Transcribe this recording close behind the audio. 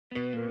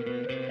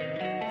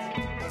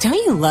Don't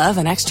you love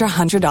an extra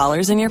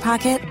 $100 in your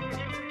pocket?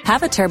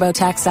 Have a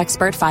TurboTax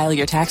expert file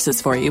your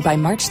taxes for you by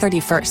March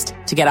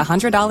 31st to get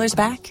 $100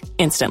 back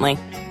instantly.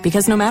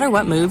 Because no matter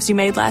what moves you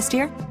made last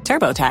year,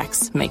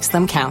 TurboTax makes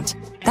them count.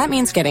 That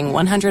means getting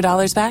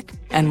 $100 back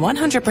and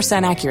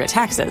 100% accurate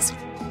taxes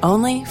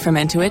only from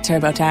Intuit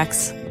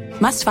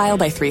TurboTax. Must file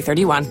by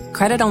 3/31.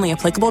 Credit only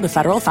applicable to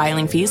federal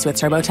filing fees with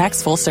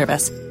TurboTax full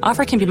service.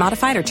 Offer can be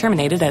modified or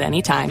terminated at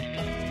any time.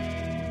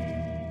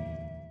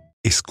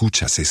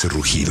 ¿Escuchas ese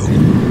rugido?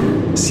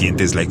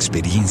 ¿Sientes la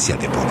experiencia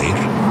de poder?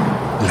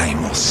 ¿La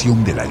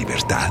emoción de la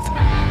libertad?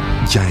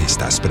 Ya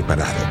estás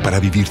preparado para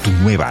vivir tu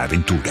nueva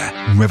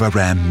aventura. Nueva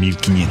Ram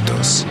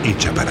 1500,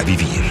 hecha para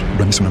vivir.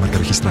 Ram es una marca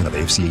registrada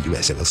de FCA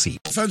US LLC.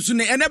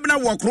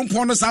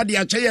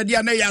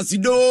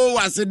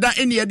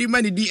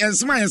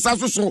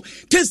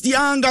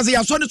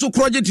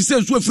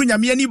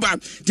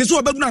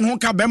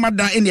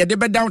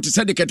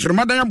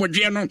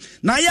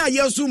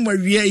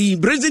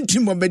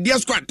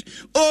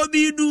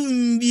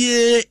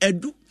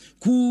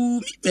 And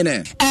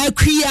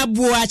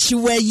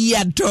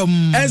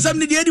some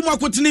the Eddie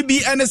Mockery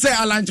be and say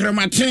Alantre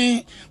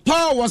Martin.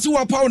 Paul was who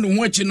upon the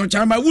watching no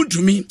time. I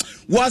Wuntumi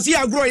was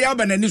here grow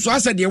yaban and this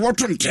was a dear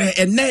water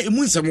and ne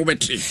Musa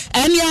Mobetri.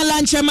 And ya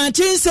Alantre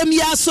Martin, some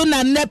yason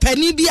and ne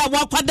penny be a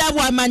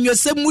wakadawa man, your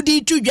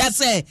semudi to just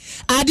say.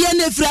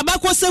 Adiane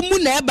Frabako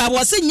Semuneba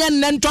was in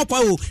yan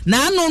topo,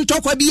 Nanon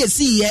Toko be a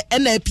sea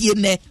and a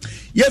piene.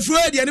 Yes,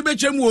 Fred, the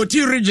Animation will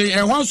tea region,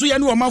 and once we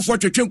know a month for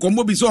Chink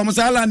Mobi so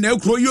Masala and El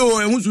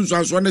Croyo and Wunsus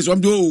on this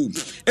one do.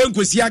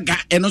 Enquisiaga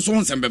and also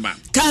on Sambema.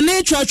 Can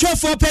a church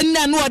for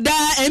Penna no da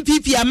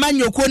MPP a man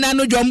your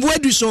Konano John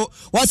Weduso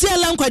was a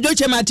Lanka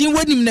Doche Martin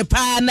wedding the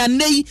pan and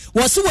nay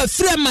was so a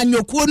frame man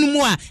your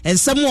Konumua and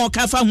some more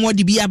Kafa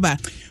Modibiaba.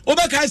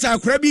 Obakaisa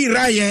Krabi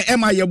Raya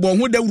Emma Yabon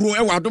who the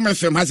Roa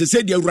Domefem has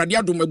said the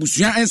Radiado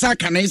Mabusia and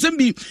Sakana and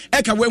be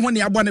Eka when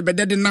the Abana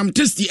Beded Nam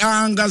Tisti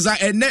Angaza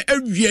and Ne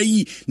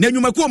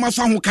Makoma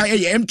Famuka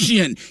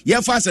MTN,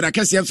 ya faster a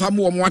Cassia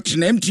Famu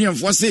watching MTN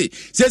for say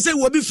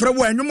will be for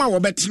when you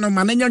might bet no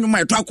man and you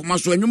might talk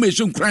maso and you may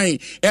soon crying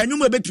and you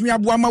may bet me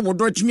Abuama would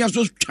watch me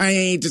so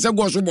trying to say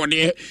goes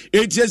body.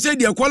 It is said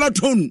the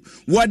quality tone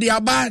what the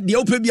Abba, the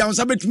open beyond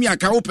Sabbath me a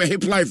open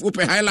hip life,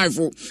 open high life,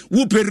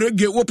 whoop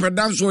reggae, open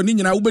dance or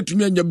Nina Ubet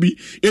me and your be.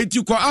 It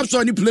you call apps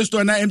on the Play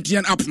Store and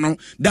MTN app no,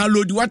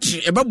 download watch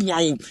a babu.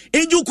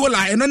 And you call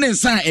and on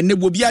sign and there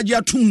will be a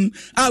tune.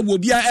 I will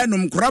be a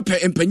enum crapper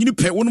and penny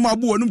pay one more.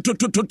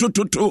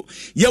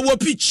 Yawa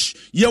peach,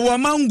 yawa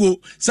mango,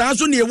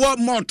 Sasun yawa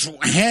moto,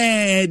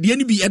 the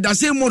enemy at the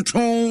same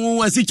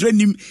moto as it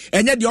training,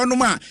 and yet the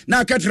onoma,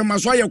 now catcher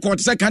maswaya court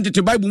second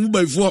to Bible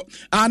by four,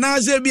 and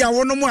as there be a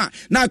onoma,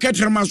 now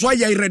catcher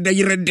maswaya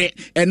read,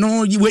 and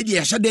no, you wait,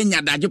 yes,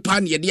 Shadena, that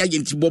Japan, yet the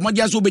agent,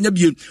 Bomajas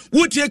Obenabu,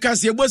 would take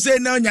us a was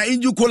saying,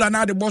 in you call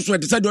another boss at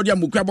the side of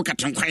Mukabo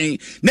Catan,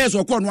 Nes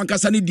or Corn one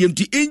Casani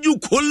DMT, in you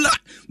call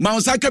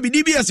Mausaka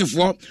BDBS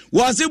for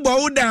was a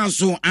bow down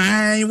so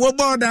I will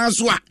bow down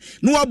so.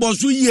 No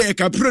abosu ye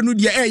kaprenu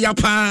dia ya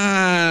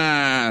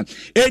pa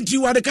enti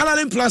wa de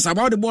coloring plus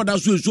about the border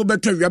so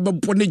better we be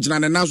pone gina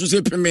na so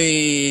se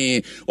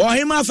peme o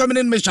hima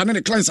feminine mission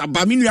ne clients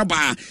abaminu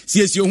aba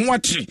siesie ho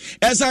atre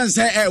esan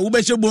se wo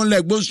be che bon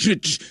leg bon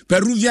street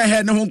Peruvian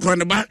hair ne ho kro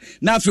ba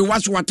na afi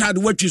was water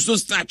de watchi so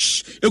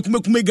starch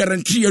ekumekume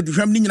guarantee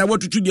aduhwam ni nyina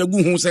watutu de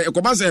agu ho se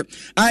ekoba se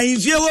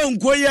ahimfie wo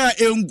nkoyi a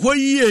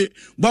enkoyi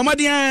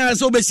bomade a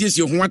so be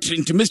siesie ho atre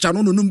nti mission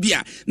no no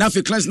bia na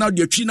afi clients now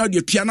de twi now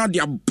de tua now de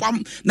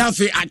bam na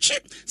fe ache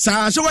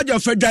sa so waje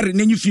fedware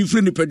nenyi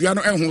fifiri ni pedua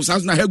no ehun sa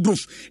na ha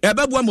growth e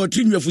babu ma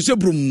trinwe fuse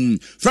brum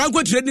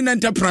Franco Trading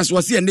Enterprise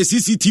was here the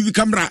CCTV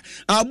camera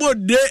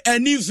about de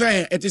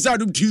anife it is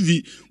out of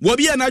TV wo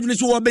bia na adwene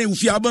so wo be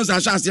ufi abon sa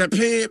sha se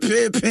pe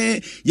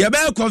ye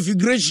be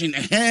configuration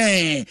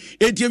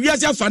eti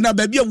wiase afa na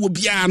ba bia wo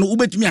bia no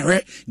ubetumi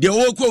ahwe de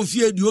wo ko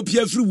fie de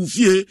opia free wo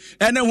fie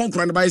ene ho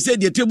nkran ba say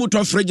the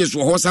tabletop fridges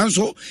wo ho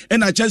sanso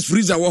and a chest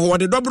freezer wo ho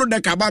de double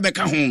decker ba be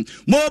ka ho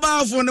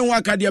mobile phone no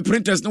waka de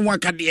printers no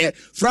waka de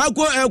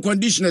Franco air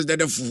conditioners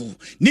de fu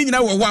ni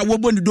nyina wo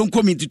boni don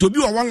community to be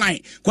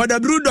online kwa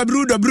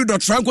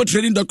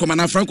www.francotrading.com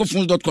and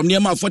francophones.com near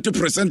ma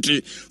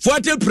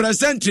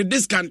 40%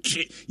 this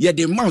country ye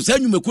de mouse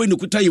anyumeko ni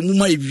kuta ye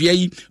muma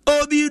ewiai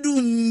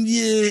obidu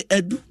ye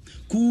edu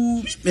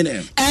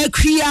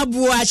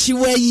Kasiebo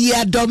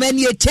ya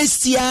domeni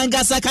testi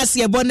anga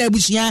Kasiebo na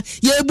bushia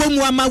ye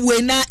bomu ama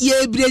wena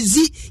ye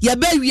brezi ye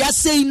be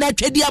wiase na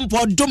twedi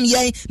ampodom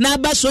ye na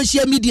ba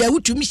social media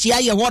Wuntumi hia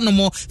ye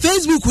honomo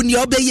Facebook ni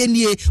obeye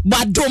nie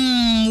badom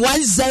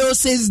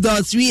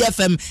 106.3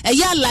 FM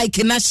ya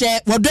like na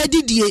share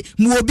wodadidie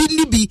mu obi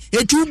ni bi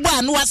etu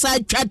ba na wasa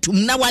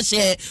twatum na wa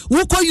share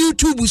wuko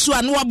YouTube so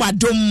anu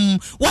badom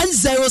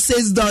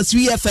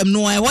 106.3 FM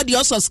no what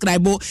you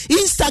subscribe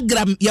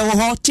Instagram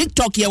ye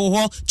TikTok ye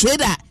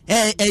Twitter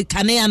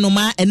kanea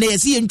noma ene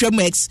yesi ntwam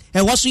x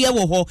wo so ye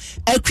wo ho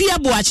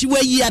Kasiebo achiwa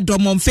yi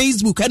adom on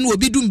Facebook and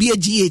obi dum bi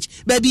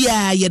GH baby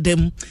a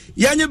yedem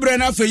yanye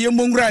brana fa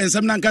yembo ngura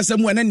ensam na nkasa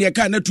mu ene ne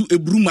ka na tu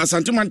ebrum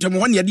asantemantam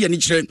ho ne de ne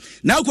kire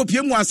na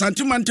akopie mu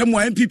asantemantam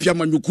wa MPP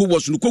amanyuko wo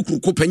so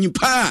kokuru panyin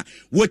pa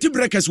woti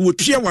breakers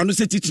wotua wano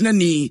se titina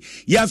ni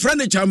ya fra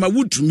ne chama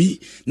Wuntumi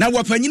na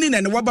wapanyini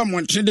na ne waba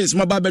montrede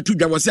sma ba betu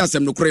dwa wose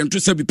asem no kore nto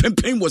sabi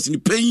pempen wose ni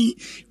pen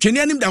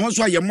twene anim da ho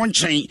so aye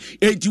monchen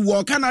enti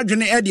wo ka na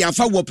adwene e de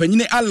afa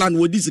wapanyini Alan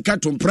wodi sika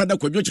tomprada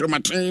kwadwo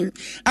kirematen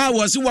a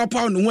wose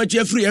wapa no ho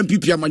achi free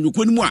MPP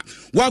amanyuko ni mu a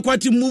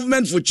wakwati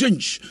movement for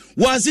change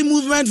wase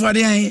movement for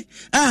the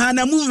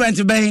na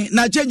movement be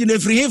na change na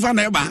free fa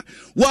na eba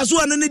waso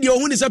anu ne de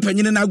ohuni se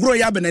panyini na agro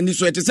ya be na ni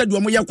so ete se de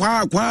omo ye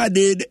kwa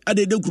de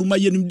kuruma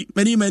ye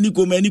mani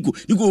ko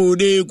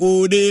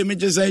de me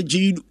just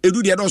ji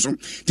edu de doso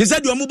te se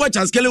de omo bo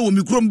chaskele wo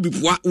mikrom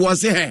bipua wo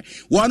se he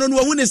wono no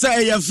ohuni se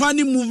e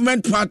funny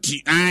movement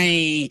party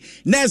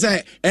na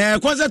se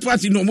concert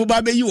party no mo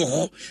ba be yi wo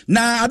ho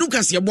na adu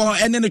Kasiebo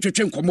ene ne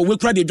twetwe nkomo we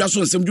kura de dwa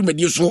so nsem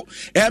dwumadi so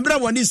bra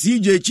woni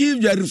CJ chief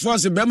judge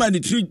force be ma ni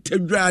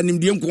tedwa nim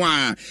de nko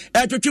a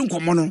twetwe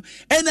nkomo no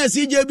ene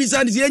CJ bi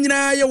san se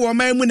nyina ye wo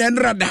man mu na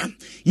nrada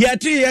ye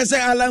te ye se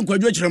Alan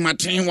kwadwo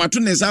kirematen wato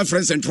ne sa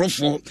friend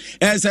centrofo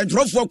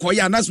centrofo ko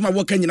ya nasma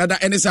wo ka nyina da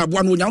ene se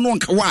aboa no nya no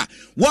nka wa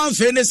wan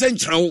fe ne se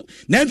nkyerɛw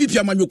na MPP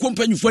amanyoko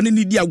mpanyufo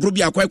ne di agro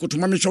bi akwa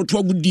ekotoma me hwɛ to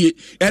agudie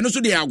eno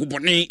so de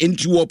agobone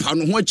enti wo pa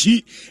no ho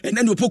achi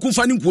ene ne opoku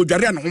fa ne nko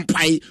dware ne ho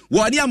pai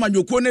wo de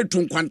amanyoko ne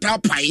tonkwanta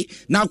pai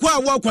na kwa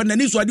wo kwa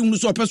nani so ade hunu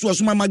so opeso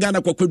osoma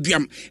magana kwa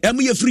kwaduam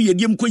emu ye free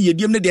yediem ko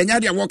yediem ne de nya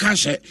de wo ka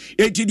hye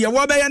enti de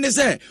wo be ya ne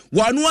se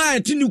wanu a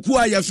etiniku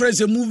a ya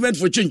phrase movement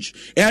for change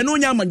eno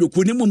nya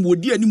amanyoko ne mu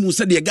odi ani mu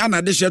se de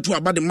Ghana de hye to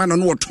abade man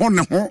no wo ton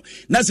ne ho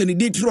na se ne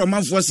de tiro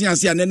manfo se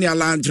ase ane ne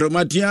ala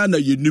ntrematia na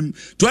yenim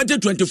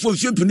 2024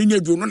 fiepinu nya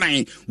dwo no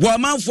nan wo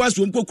manfo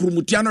aso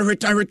mkokurumutia no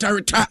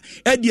hweta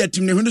edi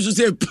atim ne hunu so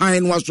se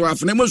pan waso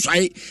afne mo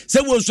swai se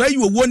wo swai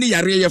wo ne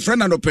yare ye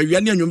frana no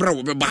pawia ne anwumra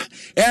wo beba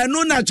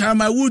eno na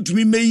chama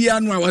Wuntumi meyi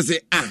anu a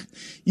wase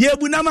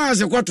yebu na ma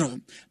ase kwoto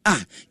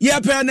ye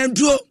pe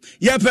anantuo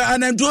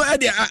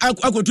edi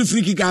akotu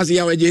friki gas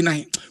ya waje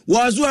nan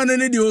wazo anu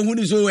ne de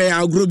ohunu so we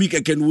agrobi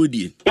keke no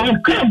wodie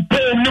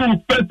campaign no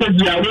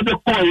strategy a we de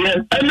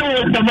koye ene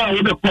wo sama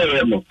we de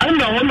koye no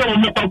ana wona wo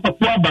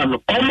mekwapo aba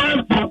no o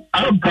ma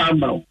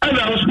arpamba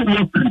ana wo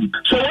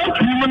so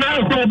what you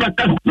now go back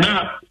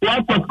na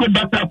what was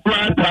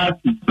butterfly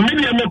party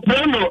many me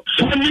plano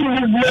sunny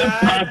movement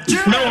party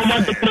now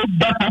want to play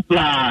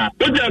butterfly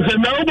what just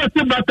now what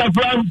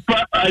butterfly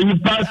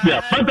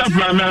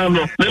butterfly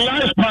no the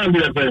last man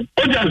there what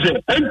just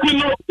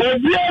entino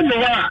obiano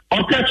wa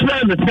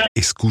okachana.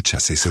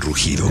 ¿Escuchas ese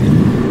rugido?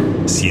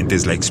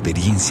 ¿Sientes la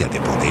experiencia de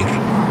poder?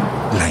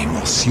 ¿La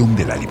emoción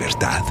de la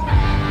libertad?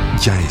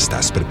 Ya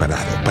estás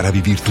preparado para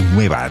vivir tu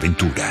nueva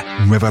aventura.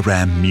 Nueva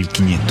Ram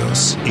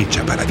 1500,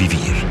 hecha para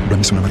vivir.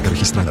 Ram es una marca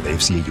registrada de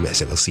FCA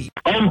US LLC.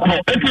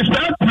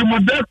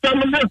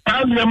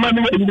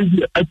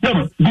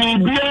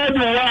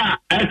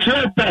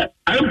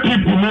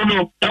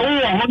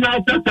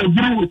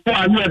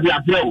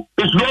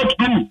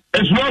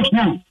 It's not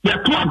true.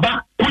 You're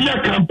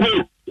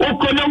campaign.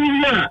 Okona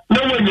wuya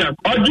na wanya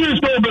oji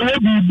so be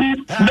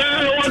bibi na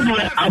wadu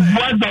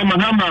abwada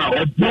mahama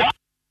obwa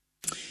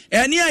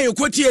eni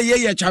ayekoti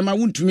ye chama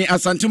Wuntumi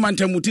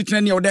asantemantam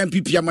titene ne oda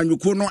MPP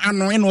amanyuko no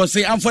ano eno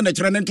se amfa na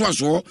kire ne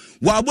ntoaso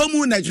wa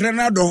abomu na kire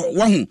na do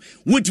wa hu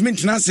Wuntumi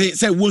ntena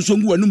se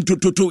wonsongu anum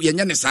tototo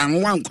yenye ne san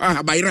wa nkwa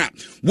habaira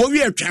wo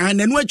wi atwa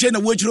na nu ache na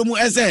wo kire mu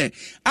ese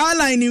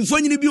align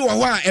infonyini bi wo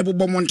ho a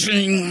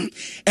ebobomontren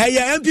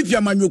eye MPP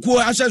amanyuko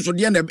ahyeso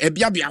de na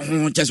ebiabia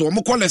ho chese wo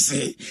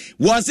mokolese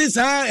wo se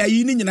sa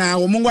ayi ni nyina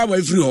wo mongwa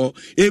wa free ho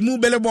emu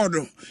billboard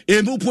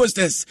emu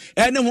posters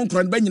ene ho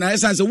nkron ba nyina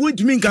esa se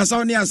Wuntumi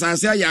nkasa ne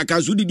asase ya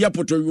akazu di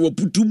apoto wo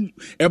putum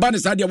eba ne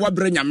sade wa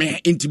bre nyame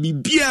enti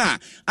bibia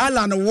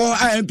ala no wo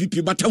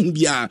MPP bata hu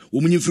bia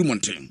wo munyi free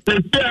mountain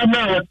MPP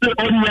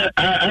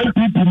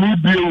ni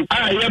bio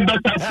ye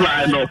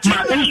butterfly no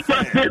ma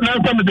instruct na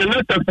some the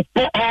letters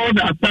for all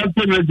the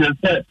asante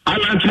register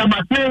ala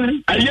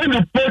chamate aye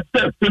the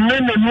posters to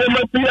men no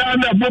bia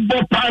na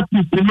bobo party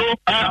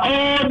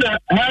all the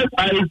head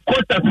I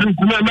quote as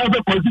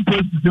another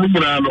constituency no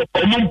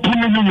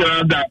omumpunu ni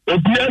nyada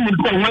obia ni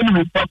ko when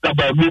we talk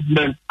about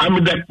movement I'm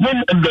the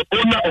king and the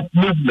owner of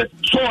movement.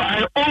 So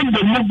I own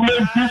the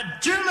movement.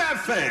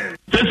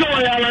 That's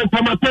why I like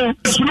Samate.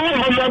 It's no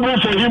honorable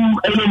for him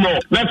anymore.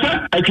 That's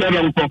it. I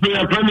can't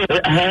compare.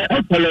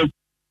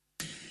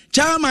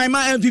 Chama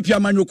ma MPP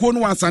amanyoko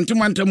no asante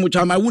manta mu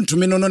chama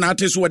Wuntumi no na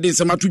ate so wode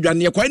nsema to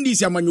dwane kwa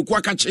ndisi amanyoko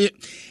akache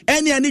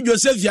ene ani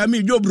Joseph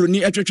Yami Dwobroni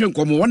etwetwe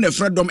nkomo wona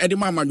Fredom ede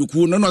ma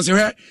amanyoko no se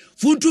hwe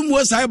funtum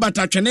wo sai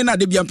batatwene na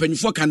de bia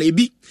mpanyifo kana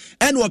ebi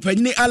ene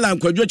opanyini ala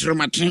nkwadwo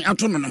kyerematen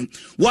ato no no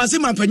wo ase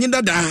mampanyin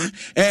dada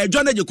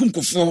dwane je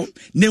kumkofo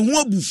ne ho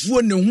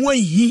abufuo ne ho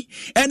ahi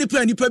ene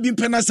pa nipa bi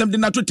mpena asem de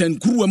na to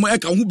tankuru am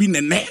eka ho bi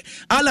nene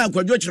ala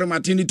nkwadwo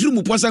kyerematen ni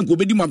tirimu posa nko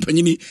obedi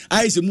mampanyini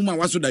ayese mu ma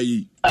waso da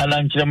yi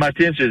Alan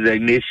Martin's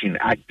resignation.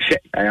 I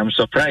am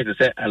surprised to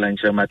say Alan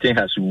Martin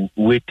has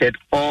waited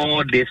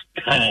all this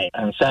time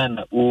and signed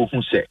who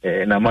say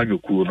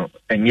Namanyuku no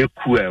and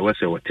Yaku was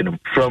a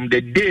from the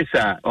days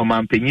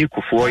Omampeni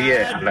for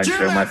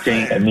Alan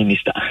Martin a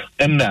minister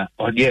and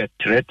or yeah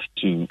threat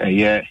to a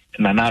year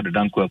Nanado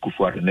Danko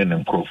Kufuor and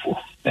then Krofo.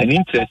 And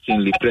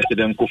interestingly,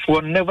 President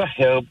Kufuor never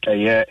helped a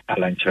year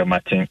Alan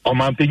Martin.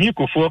 Omampeni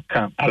Kufuor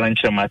come Alan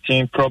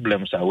Martin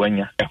problems are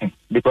when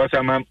because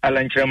Alan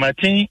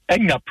Martin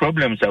and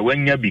problems are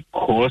when you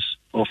because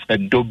of a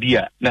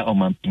dobia na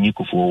Omampeni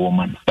Kufuor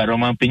woman. But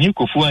Omampeni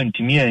Kufuor and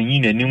Timmy and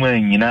Yin and Nima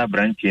and Yina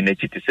branch and it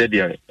said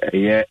a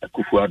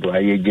Kufuor do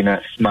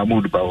Ayegina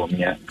Mahmoud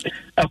Bawomia.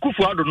 A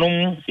Kufuor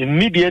no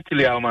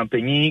immediately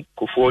Omampeni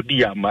Kufuor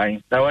dia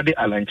mine. Now the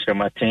Alan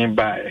Martin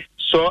by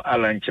so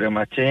Alan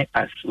Martin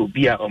as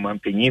Ubia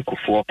Omampeni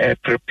Kufuor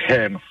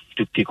prepare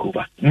to take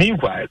over.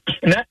 Meanwhile,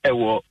 na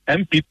ewo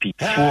MPP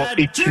for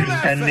it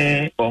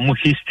and omu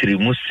history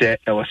mu se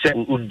ewo se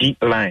udi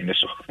line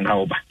so na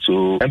oba.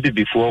 So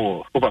MPP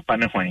for over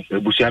panehwan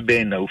ebusia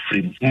ben na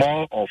ofrim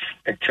more of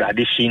a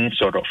tradition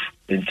sort of.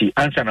 The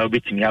answer na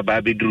obetimi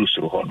aba be dru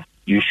so ho no.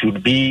 You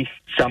should be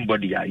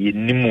somebody a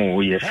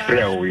yenimo ye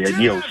frɛ o ye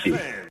die o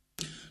se.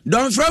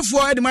 Don Frafo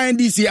Edman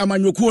DC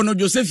amanyoko no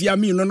Joseph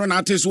Yami no na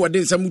ate so wode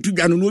nsam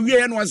tudwa no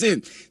wie no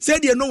ase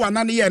said ye no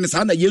wana ne ye ne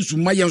sa na Yesu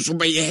ma ye nso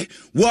beye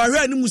wo hwe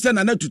ani musa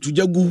na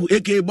tutugyagu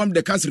aka bomb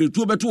the castle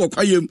tu beto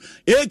kwayem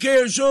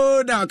aka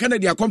show na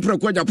Canada compre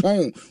kwa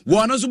Japan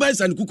wo no so ba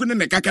san kuku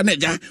ne kaka na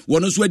ja wo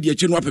no so adi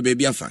achi no apa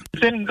baabi afa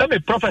let me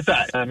prophesy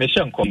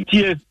mission come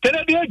tie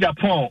Canada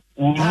Japan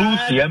will lose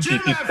the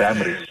MPP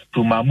primaries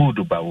to Mahmoud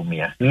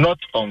Bawumia not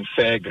on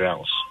fair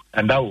grounds.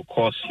 And that will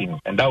cause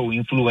him, and that will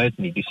influence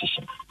the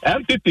decision.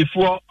 MPP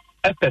for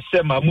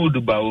FSM Mahmoud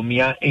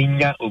Bawumia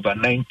enya over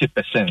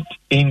 90%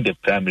 in the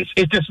primaries.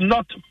 It is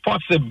not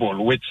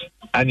possible with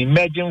an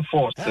emerging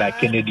force like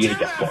Kennedy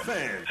Japan.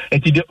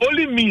 And the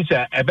only means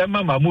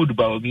Ebema Mahmoud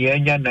Bawumia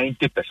enya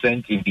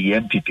 90% in the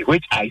MPP,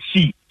 which I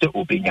see the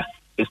Obenya,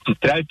 is to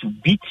try to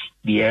beat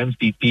the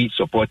MPP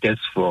supporters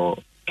for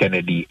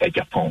Kennedy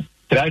Japan.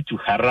 Try to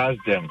harass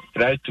them,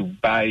 try to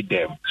buy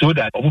them, so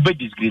that Omube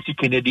disgrace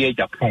Kennedy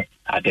Japan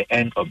at the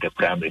end of the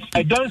primaries.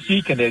 I don't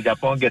see Kennedy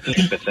Japan getting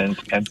 10%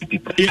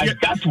 MPP. And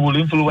that will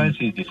influence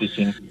his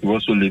decision to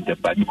also leave the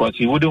party because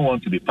he wouldn't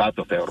want to be part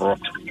of a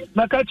rot.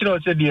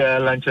 Makachiro said the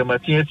Alan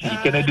Martin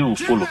Kennedy will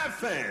follow.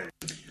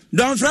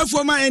 Don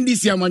Frafo ma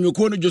NDC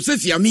amanyoko no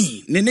Joseph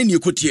Yami ne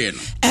ekotie no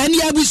eni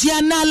abusia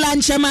na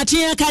lanche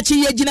matia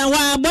kachi yegina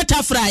wa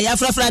butterfly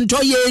afrafra nto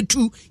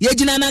yetu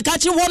yegina na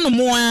kachi wono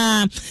mo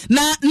a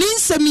na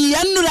ninsemi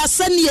yanura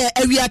sane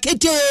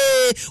awiakete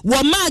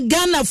wo ma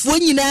Ghana fo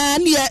nyina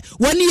ne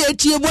woni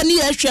etie woni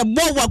ehwe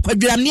bo wa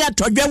kwadwam ne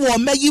atodwe wo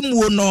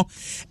mayimuo no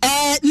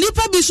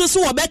nipa bi so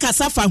wo be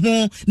kasafa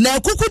ho na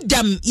akuku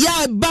dam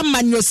ya ba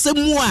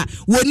manyosemu a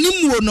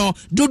wonimuo no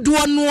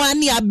dodo no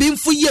ani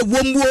abemfo ye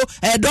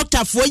womuo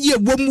Dr. Foye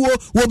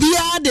Womuo will be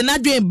the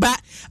Nadrin ba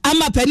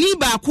ama penny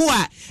ba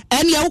kwa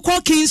and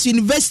Yauko King's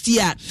University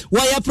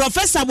where a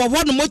professor wa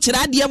one more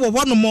chiradia wa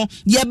one more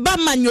ye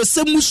baman yo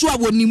semuswa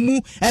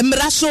wonimu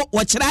emraso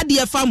wa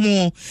chiradia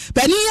famo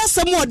penny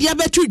samo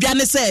diabetu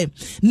jane se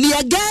ni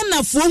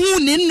Ghana fo hu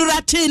ni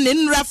nrate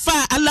ni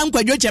nrafa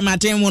alankwadwo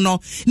chematen no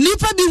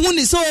nipa bi hu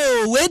ni so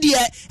we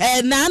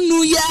de na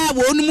anu ya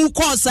wonimu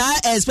course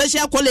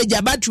special college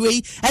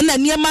abatwe na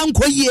niema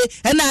nkoye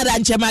na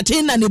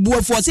ranchematen na ne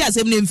buofo se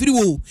asem mfiri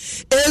wo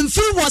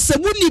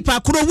sebuni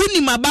pakro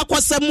wuni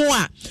mabakwasemu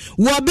a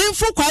wo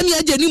benfo kwani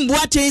ageni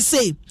mboaten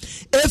se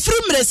efiri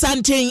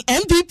mresanten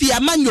MPP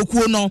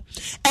amanyokuo no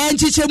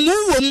enchichemu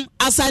wom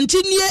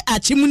asantenie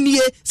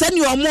achimnie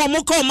sani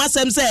omo ko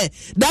masem se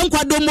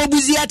dankwado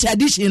mobuzi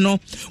tradition no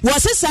wo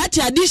se sa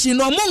tradition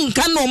no mo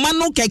nka no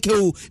manu keke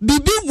o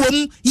bibi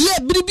wom ye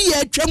biribi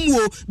ye twam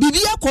o bibi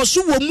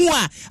akoso wom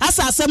a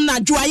asasem na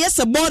dwo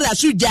ayese bora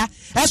suja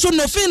eso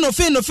no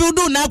fe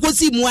do na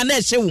akosi mu ana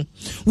ehyew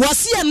wo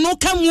se no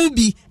kamu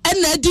bi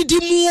ena didi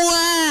mu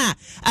a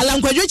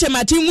alankwadwo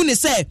chematin mu ne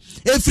se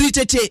efiri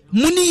tete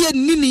muni ye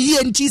nini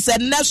ye nti se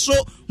naso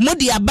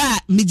modi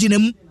aba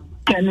mijinam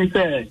can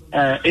say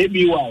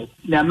ABY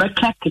na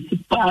meka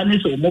ketipa ne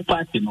so mo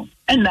party no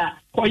ena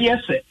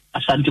koyese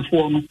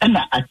asantefo no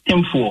ena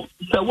atemfo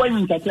se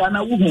wanyi nkata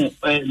na wo hu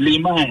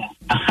limaya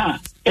aha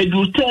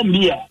edutem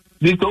bia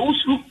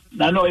because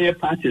na no ye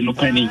party no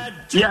pani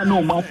ya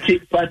no ma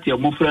take party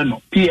mo frɛ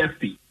no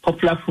PFP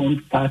Popular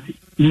Front Party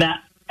na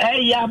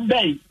ya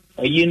bay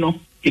you know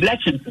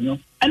elections no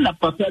ena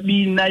papa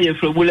bi na ye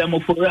frɛ William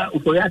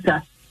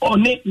Oforiata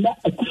Only na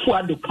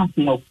Akufuado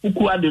Kampung,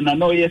 Ukuado na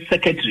no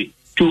secretary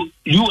to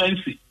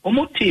UNC.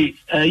 Omote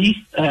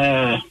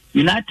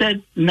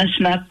United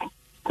National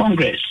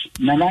Congress.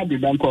 Nana de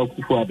Banco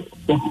Akufuado.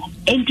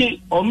 Enti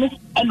ono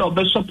ana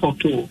obe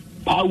support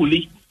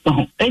Pauli.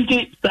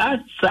 Enti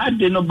sad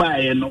de no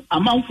buy no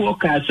amanfo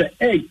ka say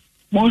hey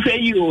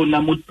monhwe yi o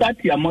na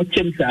mutati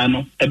amochemsa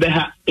no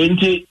ebeha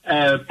enti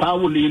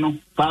Pauli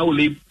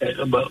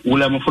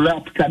wula mfula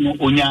apika no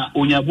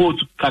onya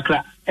vote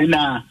kakra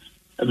na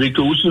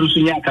Rico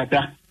Usurusunya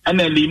kata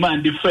ana lima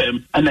ndi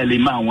firm ana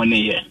lima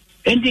wone ye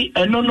enti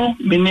eno no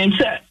menim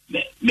say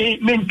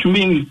me to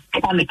me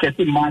can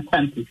kese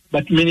matanti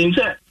but menim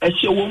say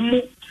ehye wo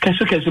mu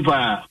kese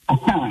pa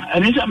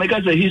and it's make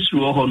us a history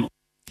o hono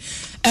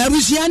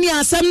Abusiani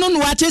asem no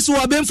wate so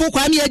obemfo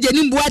kwame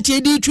ageni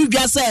mbuache di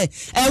twudwa se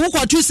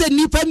wokoto se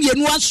nipa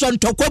mienu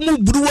asontokwa mu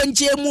buru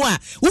wonche mu a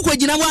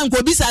wokogina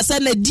wanko bisasa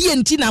na die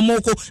nti na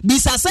moko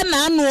bisasa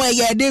na anu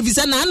ye Davis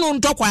na anu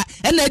ntokwa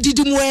na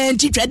didi mu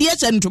enti twade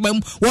ese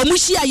ntomam wo mu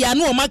hia ya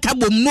na o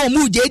makabom no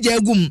mu jeje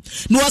agum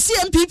no ose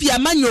MPP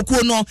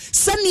amanyokuo no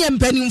sane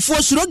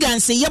mpanimfo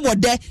slogans ye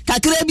bode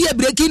kakra bi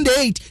breaking the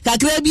 8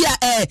 kakra bi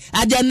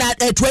agenda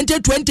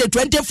 2020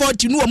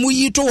 2040 no mu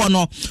yito wo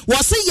no wo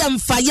se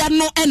yemfa ya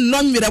no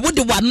enno nwere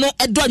wode wano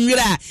edo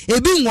nwere a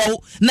ebi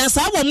nwo na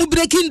saa wo mu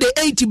breaking the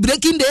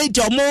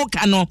 8 omo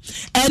ka no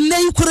enne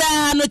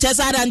ikura no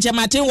chesara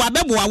nchemate wa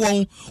beboa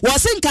won wo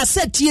se nka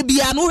setie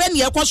bia no hwe ne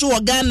ekoso wo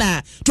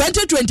Ghana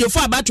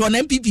 2024 abato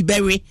na MPP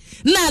bewe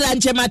na ara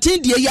nchemate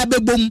die ya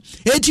bebom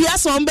etu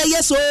aso mbe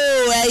yeso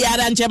ya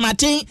ara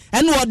nchemate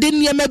ene ode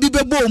niema bi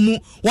bebom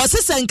wo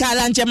se senka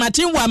ara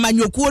nchemate wa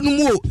amanyokuo no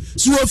mu o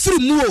so ofiri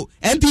mu o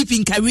MPP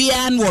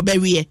nkawia no wo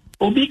bewe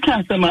Obi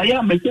can say my ya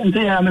me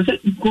say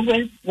go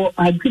for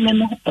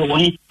agreement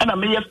away and I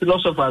may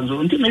philosophers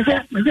until me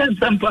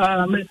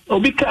sampa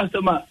obi can say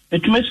ma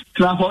etime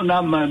tra ho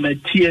na ma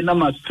tie na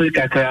ma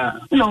strika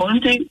kra no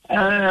until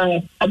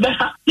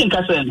abeha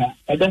inka say na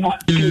abeha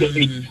the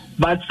 8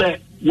 but say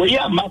we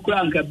are macro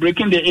anka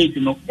breaking the 8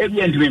 no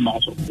every end me ma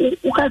so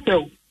u ka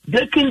say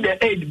breaking the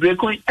 8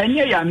 breaking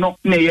anya ya no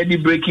na ye di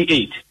breaking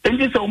 8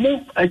 and so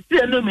mo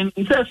tie no me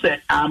say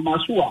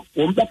amaso a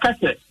wo mbaka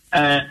say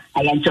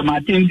Alancha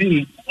Martin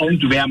and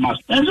to be a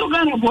master. And so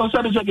Ghana was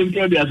such a big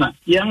area.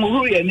 Young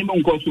Uri and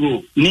even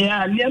Cosro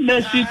near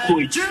Mexico.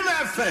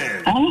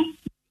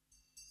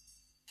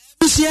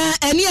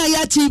 Any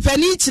ayati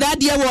penny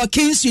tradia wa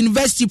King's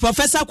University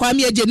Professor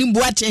Kwame Ageni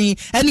Mbuachen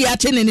any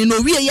attending in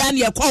Oria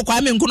yani a call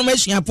Kwame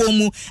Nkunomeshi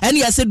Apomu and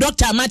he said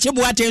Dr. Mache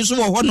Buaten so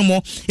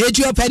honomo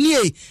etio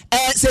penny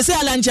sese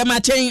Alancha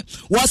Machen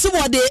was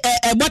what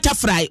the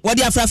butterfly what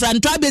the afrafran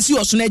trabesi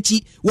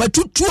osunachi wa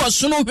tutu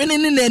osuno hwene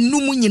ne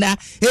numu nyina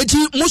eti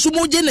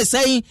musumu je ne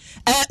sai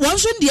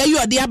wonso de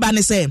ayo de aba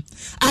ne sai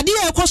ade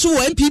ekoso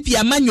wo MPP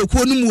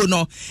amanyokuo no mu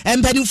no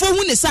empanifo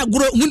hu ne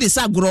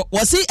sagro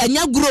wo se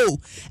enya gro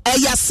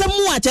ya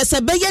semu a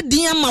chese beye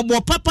din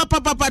amabo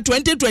papa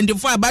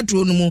 2024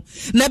 abatro no mu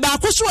na ba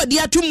akoso odi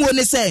atomuo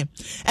ne se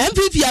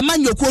MPP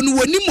amanyokuo no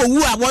woni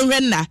mowu a wonhwe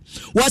na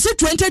wo se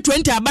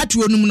 2020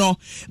 abatro no mu no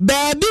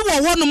baabi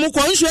wo wono mu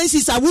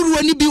constituencies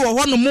awuruo ni bi wo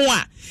wono mu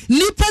a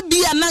nipa bi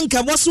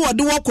ananka wo so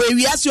odi wo kwa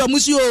ewiase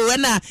omusi o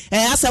na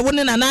asa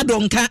woni na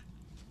nadonka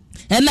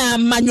ena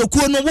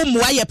manyokuo no wo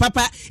moa ye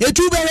papa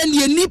etu bere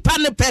ne nipa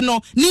ne pe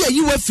no ne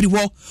yi wafiri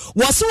wo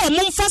se wo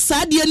momfa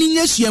saade ni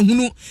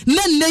nyasuahunu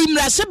na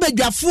nneimra hye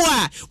badwafo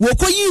a wo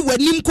koyi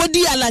wanim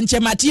kodi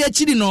alanchemate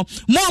akiri no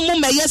mo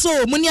meye so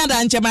mo ni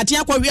alanchemate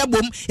akwahwe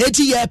bom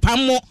eti ye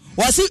pammo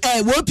wasi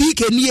wo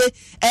pikenie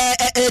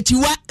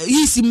tiwa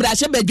yisi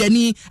mrahye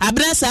badwani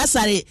abransa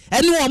asare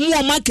ene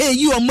wo maka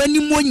yi o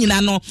manimo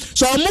nyina no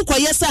so mo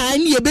koye sa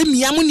ne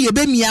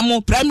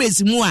yebemiam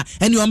primaries mu a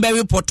ene o be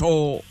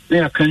reporto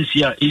na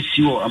akansi a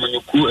esi wo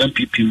amanyoku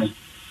MPP mu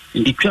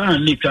ndikwa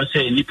ne twa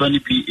se nipa ne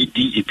bi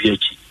edi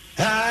epiachi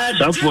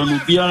safo no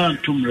bia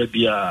ntumra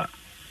bia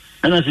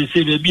ana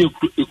se be bi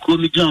ekro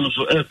ni jan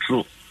so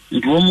etro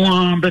ndo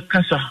mo be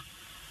kasa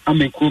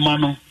amekoma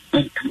no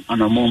entu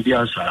anamon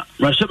biasa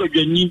rasebe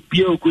dwani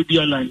bia okodi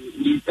ala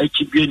ni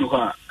akibie no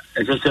ha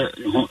esese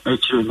ho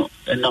ekiro no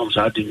enam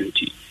sa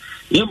adinti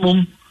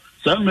yemum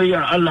samre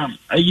ya alam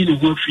ayi ne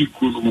ho afri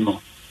ku no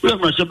no we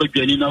rasebe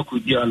dwani na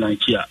okodi ala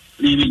kia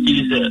ni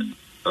gise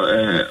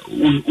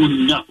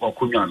unya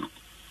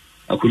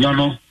akonya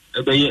no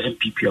ebe ye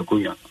MPP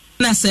akonya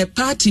na se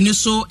party ni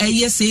so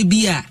se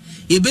bia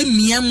ebe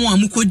miamu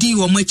amukodi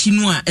wo machi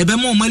no a ebe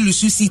ma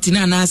malusu seat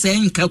na na se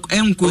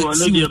enko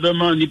si ebe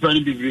ma nipa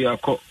ni bibiri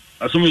akọ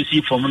asomo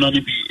si form na ni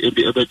bi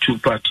ebe two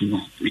party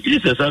no bigiri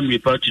se sa mi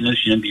party na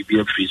hia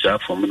bibiri free sa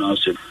form na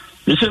se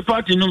ni se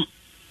party no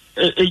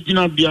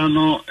ejina bia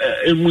no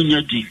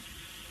emunya di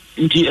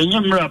nti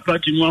enya mra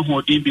party no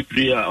ahodin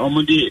bibiri a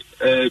omode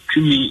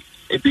twimi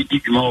ebe di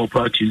dwuma wo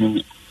party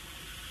no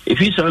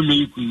efi sa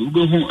me ku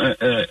ubehu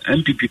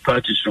MPP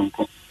party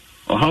sonko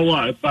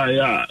hawa eba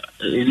ya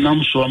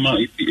nam so ama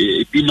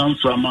ebi nam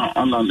so ama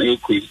ana na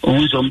ekoi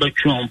ohun so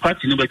mbetwe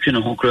party ne betwe ne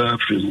ho kra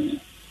free mu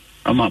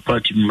ama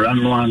party mra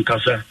no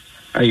ankasa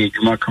aye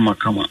dwuma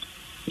kama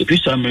if you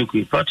say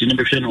make party no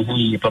be hwe no ho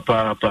yi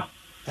papa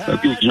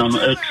abi ogina no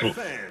etro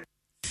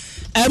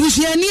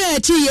Abusiani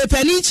eti ye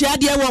pani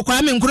chiade wo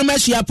Kwame Nkrumah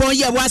hyiapon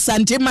ye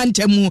wasante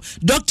mantamu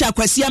Dr.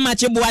 Kasiebo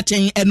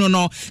Cheboaten eno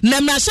no na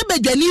mrahye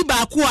badwani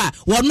ba ko a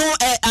wono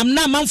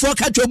amna manfo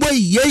ka twobo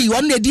yi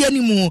won na di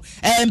animu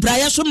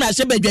mpraye so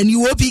mrahye badwani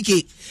wo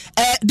pike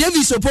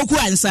Davis Opoku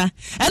ansa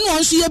eno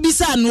won so ye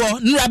bisa no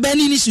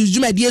nrabani ni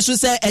suzumadi so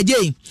se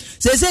eje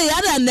se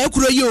yara na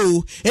ekuro yi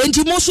o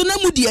enti mo so na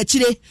mudi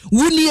akire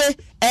wunie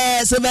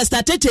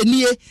Sylvester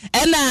Tetenie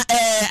ena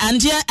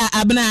anje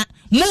abna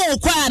mo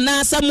kwa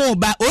na samo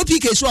ba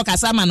opike so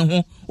kasama no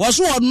ho wo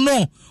so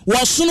no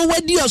wo so no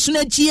wadi oso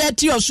na chi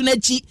ati oso na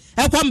chi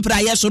ekwa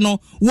mpraye so no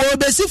wo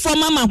besi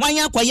forma ma hwan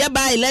akoye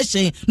ba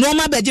election no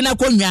ma bagina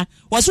konwa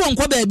wo so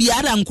nko ba bi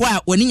ara nko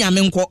a woni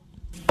nyame nko.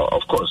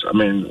 Of course, I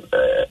mean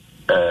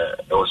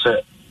it was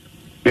a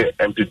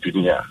MPP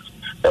near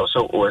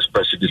also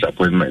expressed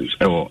disappointment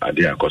at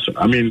the question.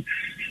 I mean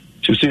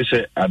to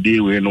say Adi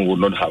we no will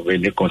not have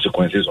any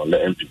consequences on the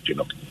MPP,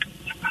 no.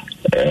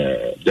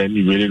 Then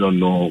you really don't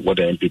know what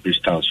the MPP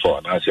stands for,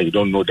 and I say you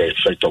don't know the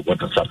effect of what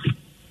has happened.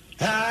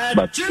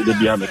 But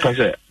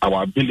because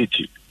our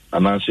ability,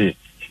 and I say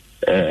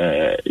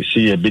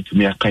see a bit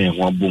me a kind of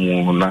one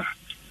boom na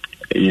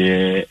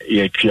ye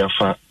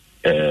kiafa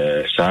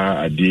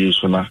sa Adi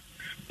sona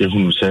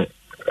ehunu say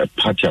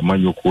party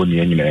amanyoko ni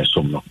nyina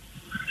esomno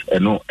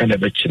no and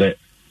a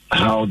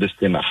how this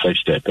thing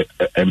affects the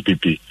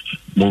MPP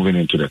moving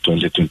into the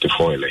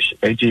 2024 election.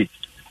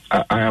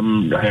 I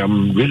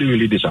am really,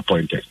 really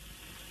disappointed.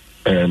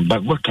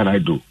 But what can I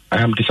do? I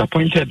am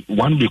disappointed,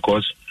 one,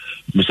 because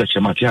Mr.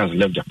 Chemati has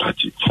left the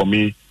party. For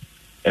me,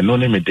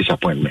 not a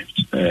disappointment.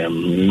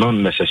 Not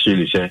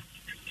necessarily say,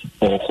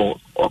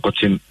 or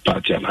cutting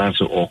party and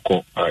answer or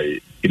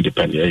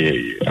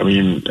independent. I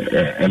mean,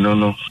 I don't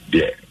know.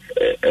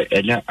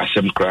 Enya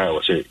asem cry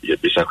or say ye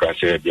bisa cry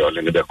say be on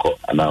the beko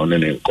and now on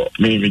the go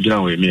me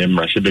gina we me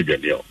mrashe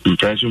begani o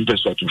impression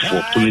person to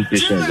for police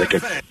station like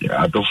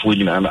adofo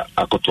gina na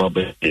akoto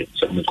abe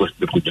so me go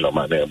the gina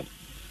ma dem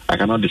I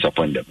cannot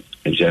disappoint them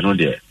and say no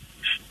there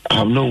I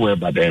have nowhere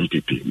but the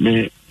MPP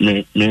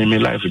me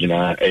life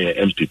gina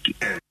MPP.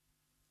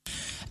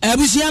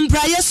 Abusian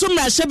praye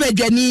sumna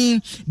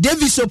shebedwani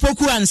Davis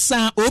Opoku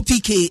ansa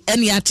OPK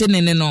eni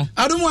atene ne no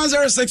Adum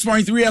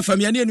 106.3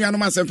 FM yani enu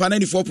anoma sempa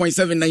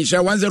 94.7 na insha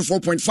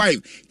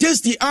 104.5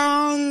 Tasty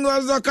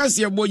angaza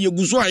Kasiebo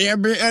yeguso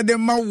ayebe ede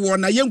ma wo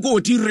na yenko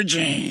oti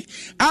region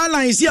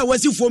ala si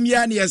awasi fom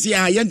ya na yesi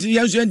a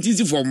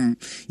yenti fom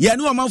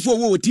yani o manfo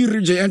wo oti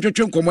region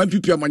entwetwe nkomo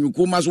MPP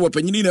amanyuko maso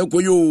wapanyini na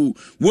koyo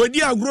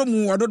wodi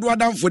agromu wadodo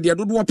adamfo de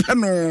dodo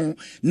peno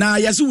na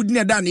yesi wudi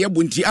na da na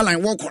yebunti ala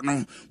wo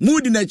kono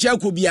mudi na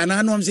chiako bia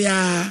na no mse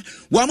ya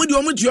wa mu de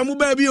o mutu mu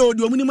ba bi o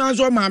de o mu ma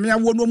so ma me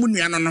awo no mu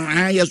nua no no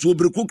ya so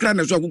obreku kra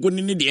na so akoko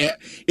ni de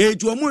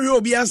etu o mu ye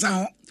obi asa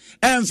ho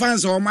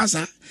enfans o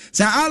masa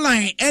sa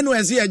align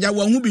NOS ya ja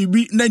wa hu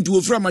bibi na nti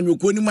ofura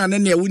manyoko ni ma na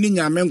ne wuni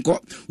nyame nko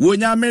wo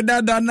nyame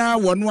dada na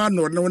wono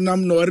ano no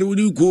nam no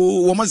ri ko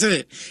wo mo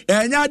se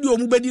enya de o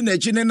mu bedi na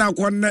chi ne na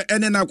akọ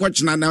ene na akọ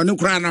china na ne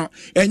kra no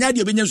enya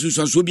de benya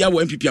susuaso bia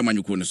wa MPP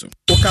amanyoko no so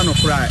o ka no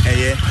kra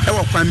eye e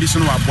wo kwan bi so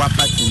no wa boa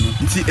party no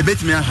nti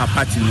ebetimi aha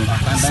party no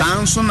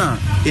sanso na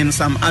in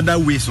some other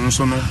ways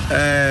so no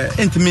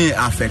intimi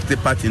affect the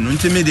party no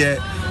intimi de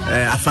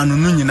afanu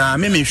no nyina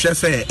me hwe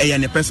se eye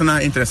ne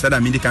personal interest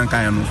that me kan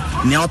kan no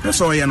ne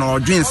opeso ye no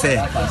odwen se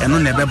eno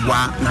na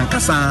beboa na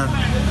nkasa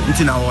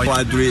ntina wo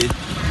adure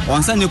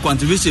onsa ni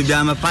contribution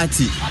bia ma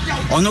party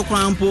ono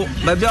krampo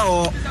babia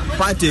o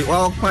party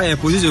wa kwa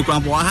position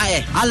krampo wa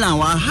high alan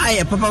wa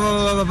high papa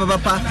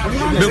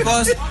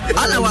because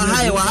alan wa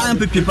high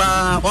MPP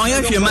pa on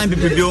ye hwe man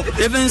MPP bio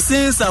even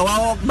since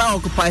wa ba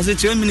occupy the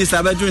 3 minutes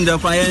about during the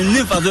fire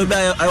ni fa zo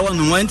bia I want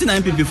 19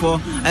 MPP for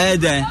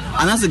then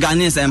anas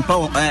Ghanaians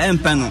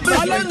empanel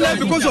alan love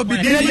because of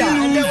behavior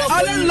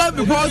alan love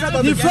because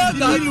he felt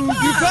that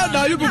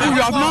you people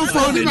you have not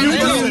found a new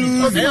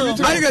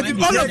person I get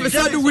it all of a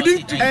sudden we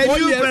didn't a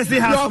new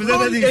person has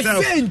presented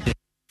himself.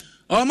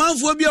 O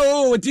manfo bia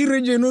o ti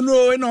region no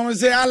no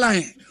say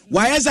align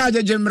wa yesa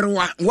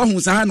ajejemrewa wa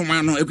hu sa hanu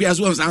ma no ekuya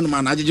so sa hanu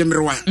ma na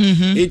ajejemrewa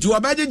etu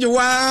obajeje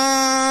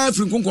wa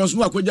frinkon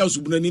so akoja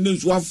subunani ne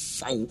nso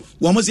afawo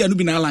wa mo se anu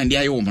bi na align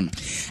dia ye wo mo no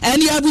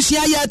eni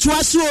abusia ya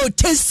toaso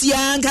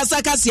tesia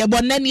nkasa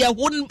Kasiebo na ne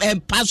ho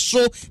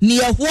paso ne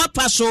ho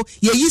paso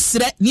ye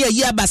yisre ne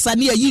ye abasa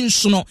ne ye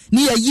nsono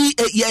ne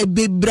ye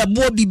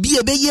bebrabo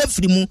bibie be ye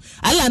afrimu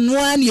ala no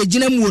an ye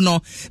gina mu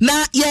no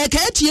na ye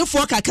ka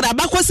etiefo kakra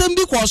bakosem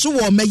bi ko so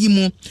wo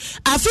mayimu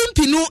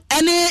afimpinu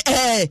ene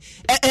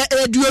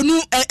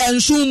eduonu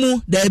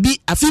ensumu dabi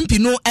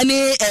afimpinu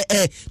ene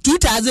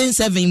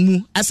 2007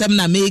 mu asem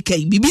na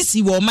make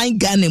BBC wo man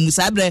Ghana mu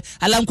sabre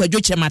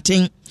alankwadwo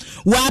chematen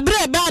wa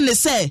bre ba ne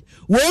se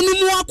wonu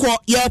mu akọ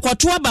ye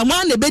kwoto aba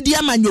ma na bedi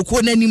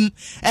amanyoko nanim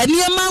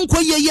ene ma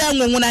nko ye ye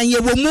nwonwona ye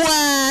wo mu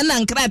a na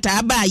nkrata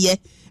aba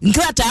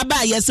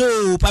ye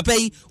so papa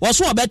yi wo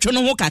so obetwe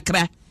no ho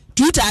kakra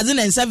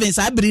 2007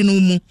 sabri no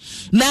mu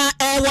na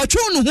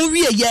wɔtwe no ho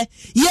wieye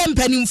ye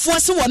mpanimfo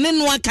se wone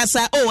no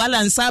akasa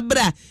alansa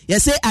bra ye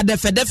se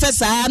adefedefe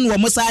saa no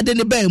mo saa de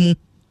ne ba mu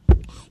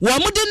wo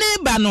mo de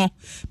ne ba no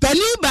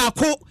pani ba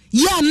ko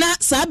ya na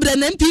sabra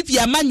na MPP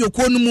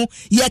amanyoko no mu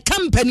ye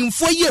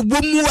kampanimfo ye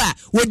bomu a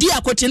wodi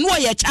akote no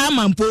ye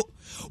chairman po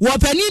wo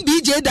pani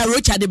BJ da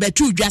Rocha de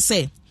betu dwa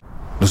se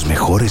Los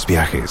mejores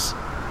viajes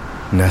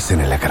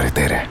nacen en la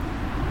carretera,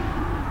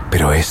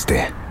 pero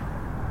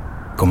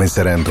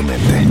comenzará en tu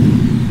mente.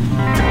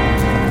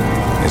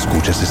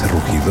 ¿Escuchas ese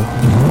rugido?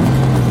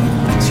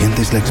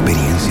 ¿Sientes la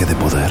experiencia de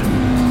poder?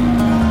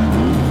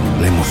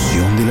 ¿La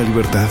emoción de la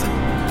libertad?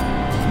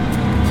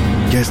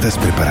 Ya estás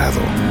preparado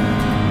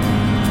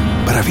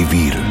para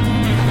vivir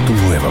tu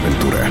nueva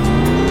aventura.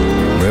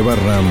 Nueva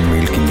RAM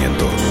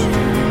 1500.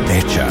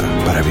 Hecha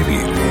para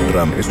vivir.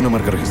 RAM es una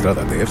marca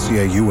registrada de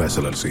FCI US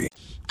LLC.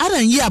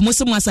 Aran ya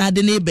musa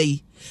de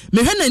nebei.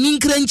 Mehana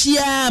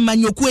ninkranchia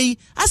manyokoi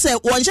ase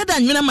wonhyeda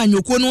nwena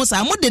manyoko no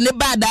sa mo de ne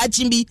ba da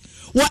achimbi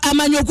wo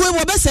amanyokoi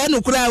wo bese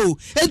no kura o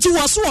enti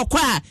wo so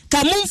okwa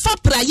ka momfa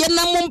praye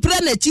na mompra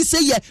na chi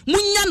seye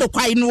munya no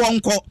kwai no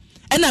wonko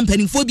ena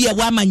mpanimfo bi e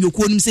wa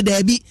amanyoko nim se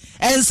da bi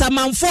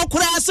ensamanfo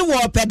kura ase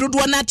wo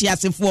pedodo na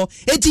tiasefo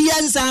enti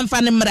yensa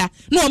mfa ne mra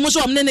na wo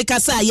so omne ne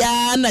kasa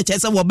ya na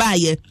chese wo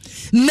baaye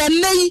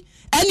nanei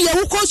eni e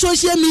wuko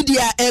social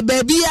media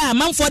baby a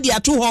manfo de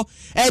ato ho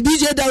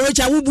BJ da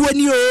Rocha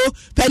wubuani o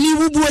pani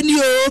wo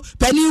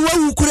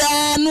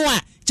kura no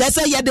a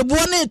chese ye de bo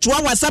na to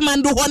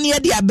awasamando ho ne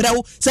de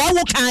abrew sa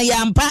wo kan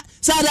ya mpa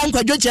sa da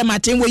nkwadwo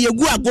chematen wo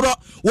yegu agoro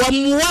wo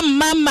muwa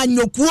mama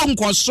nyokuo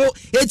nkoso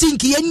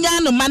etinki yenya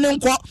no mane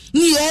nko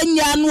ni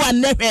yenya no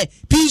anehwe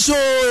piso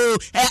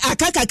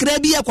akaka kra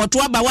bi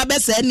ekoto aba wa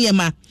besa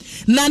niema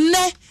na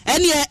ne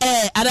ene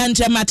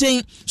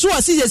aranchematen so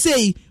wasi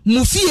sei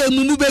mufie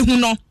mumu behu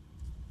no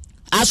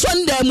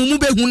asonda mumu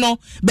behu no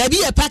baby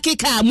e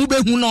pakeka mu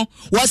behu no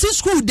wasi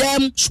school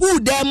dem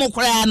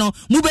kra no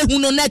mu behu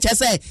no na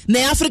chese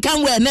na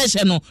African way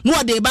nation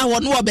no de ba ho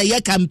no be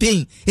ye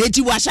campaign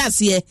eti wa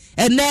hyase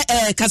ene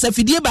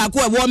kasafidie ba ko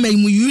e wo man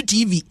mu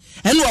UTV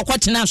ene wo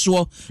kwotena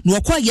so no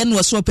wo kwaye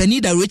no so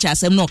pani da rich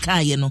asem no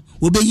kaaye no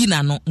wo beyi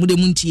na no mu de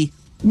muntie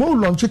mo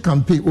launch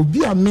campaign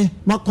obi a me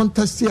ma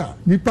contest a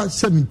nipa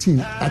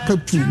 17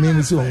 akatu me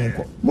ni se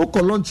wonko mo ko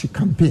launch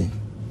campaign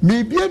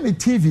me bia me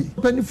TV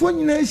panifo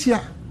nyina ahia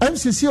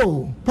MCC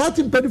o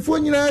party panifo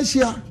nyina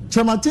ahia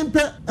chamatempe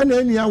ana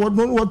ania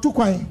wo to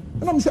kwan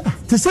ana me say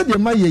te say de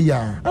ma ye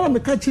ya ana me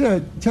ka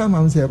kire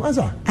chairman say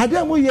asa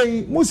ade mo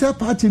ye mo say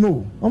party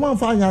no o ma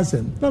fa anya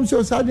asem na me say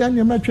o say ade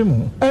anya matwe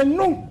mo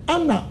eno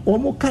ana o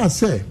mo ka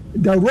say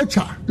da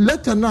Rocha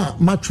letter na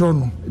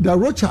matrono da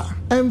Rocha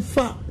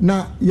emfa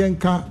na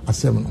yenka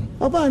asem no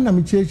oba na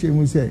me cheche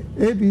mu say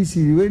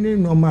ABC we ni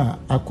normal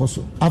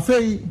akoso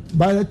afei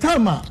by the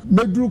time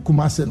medru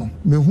kumase no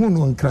me hu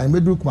no nkran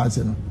medru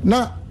kumase no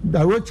na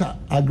da Rocha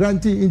a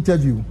granting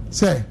interview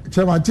say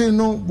Chairman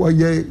no boy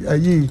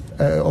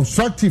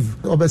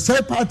obstructive of a say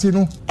party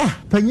no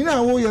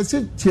panyina wo ye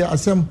se tie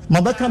asem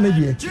mabaka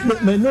medie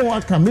me no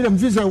aka me dem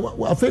say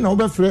afei na wo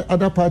be free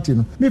other party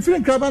no me free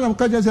kraba na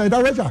mka say da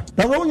Rocha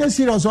da wo nya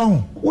serious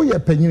on wo ye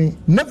panyini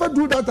never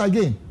do that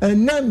again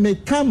and then me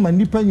come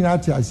mani panyina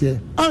ati ase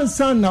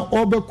ansa na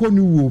obeko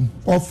ni wo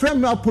or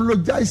friend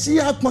apologize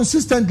here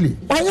consistently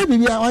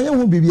wanye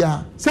hu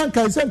bibia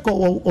sanka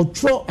o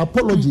throw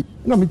apology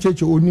na me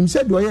cheche onim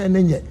said do ye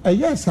enye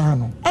yes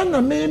ano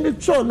ana me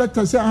throw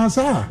letter say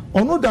asa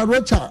ono da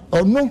Rocha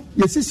ono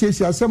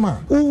yesisi asema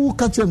u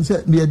katem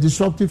say me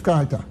disruptive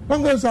character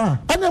ngo say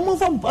ana mo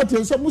fam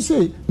party say mo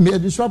say me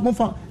disrupt mo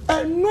fam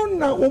eno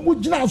na wo mu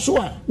gina so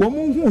a wo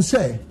mu hu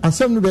say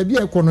asem no ba bi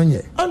ekono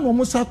nye ana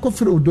mo sa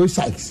kofre odo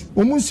size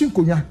wo mu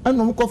sinkonya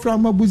ana mo kofre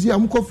amabuzi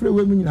am kofre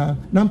we mu nyina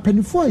na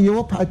mpanifo ye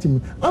wo party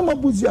mi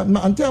amabuzi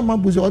ante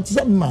amabuzi o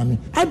tse mame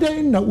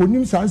adan na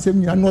onim sa asem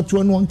nyina no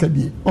to no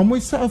nkadie o mo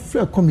sa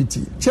free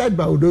committee chaired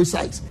by odo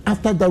size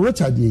after the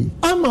Rocha day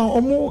ama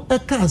o mo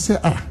eka say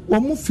wo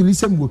mu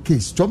filisem go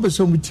case to be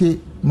so mu tie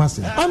mase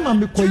ama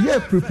me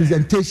koye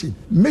representation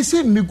me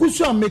say me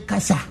gusu am me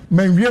kasa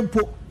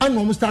manwiempo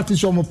ana mo start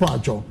so mo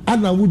paacho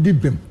ana wudi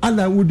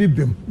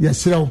bem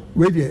yesrew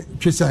we de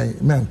twesai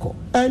menko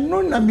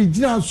eno na me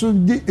gina so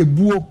di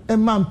ebuo e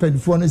man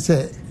pedifo no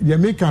say ye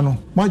meka no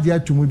maje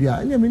atumu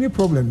dia ene me ni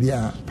problem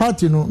dia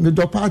party no me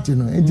do party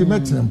no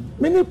intimatenam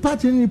me ni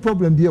party ni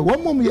problem dia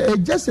one mom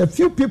just a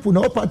few people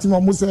no party no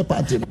mo say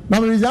party na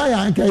me resign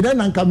anka then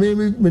anka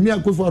me ni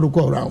akofo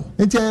ado around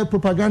enti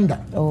propaganda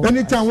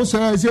anytime we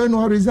say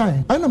no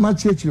resign ana ma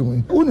chechire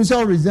we unu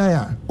say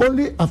resign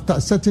only after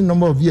a certain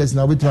number of years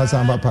now we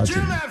transfer party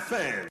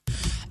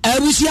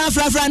Abusia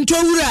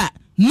frafrantowura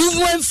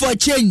movement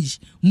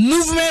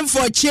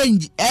for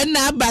change ena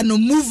aba no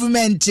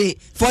movement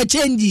for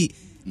change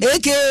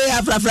aka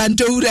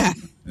afrafrantowura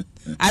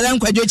Alan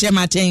Kwadwo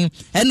Chematen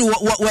and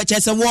what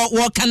chese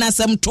wo kana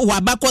sem to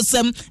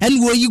abakosem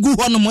and wo yigu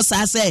hono mo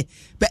sa se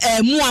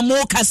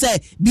mo ka se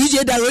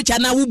BJ Darocha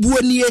na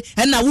wubuo nie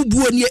na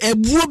wubuo nie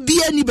ebuo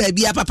bia ni ba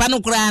bia papa no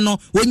kra no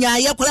onya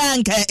ye kra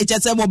nka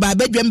chese mo ba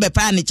badwem be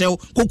pa ne chew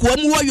kokoa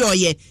mu wo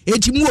yoye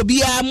eti mu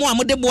obia mo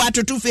amode bo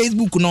atoto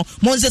Facebook no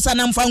mo nsesa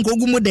na mfa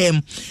nkogu mu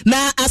dem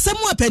na asem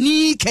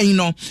apani kan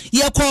no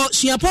ye ko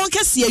suapon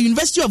kase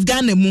University of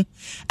Ghana mu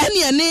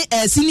ene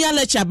ne senior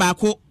lecturer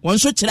baako won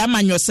so kira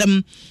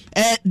manyosem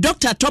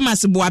Dr.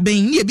 Thomas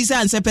Boaben ni ebisa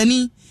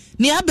ansepani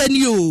ni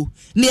abani o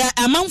ni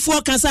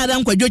amanfo kasa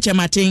Adan Kwadwo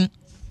Chematen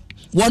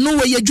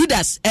wono we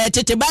Judas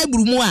tete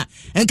Bible mu a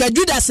enka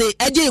Judas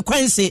eje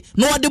kwanse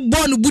no de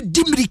born bu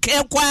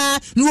dimrike kwa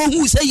no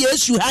hu se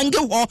Yesu hange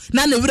ho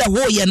na ne wira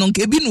ho ye no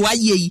nka bi no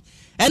aye yi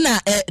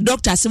ena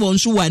Dr. Sebo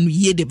nso wa no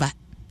ye de ba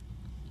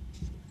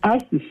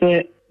as to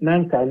say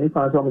nanka ni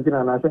fa so mo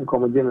jina na se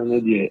nkomo jina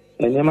ne de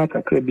enyema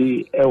kakra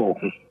bi ewo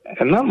ho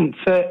enam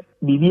se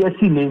bibia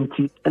si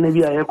nenti ena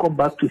bi aye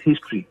back to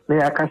history na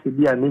ya ka se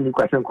bi a ni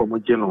kwa se nkomo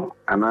jino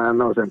ana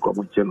na se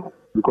nkomo jino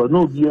because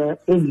no bia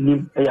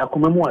enim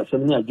yakoma mu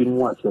asem ni adwene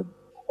mu asem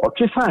o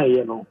twesa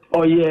ye no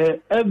o ye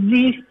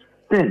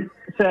everything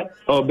say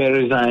o be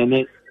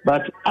resign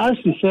but as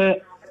you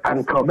say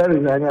and can be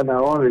resign na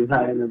o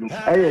resign no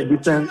a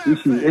different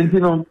issue and you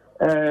know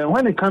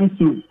when it comes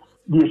to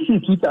the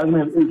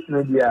 2008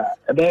 no dia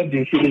about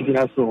the city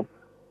so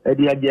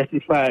they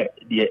justify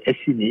the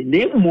SCN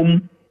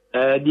name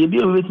the be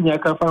wetin ya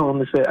ka fa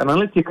on say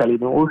analytically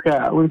no o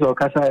sha we so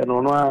kasa no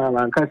no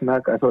an kasa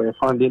na kasa a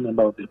founding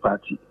member of the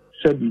party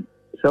sabi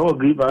so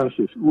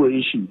grievances or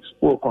issues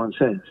or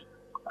concerns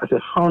as a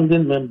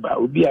founding member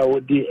obi a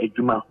wodi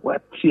adwuma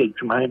what see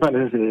adwuma in fact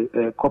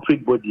say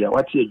corporate body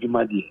what see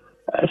adwuma dey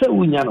I say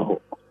unya no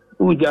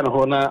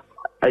ho na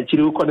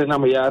actually we call the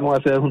name ya no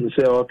say hu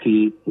say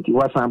okay it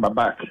was am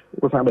back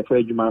was am be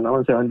adwuma na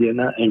won say on dey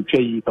na entwe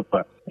yi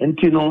papa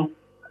enti no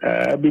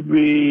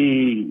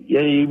bibri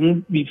ye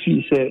bi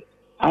fi say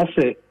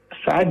ase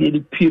saa dey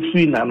pay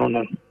free na no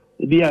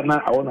bi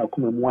na awona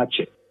kuma mu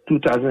ache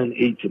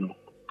 2008 no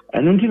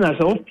and until as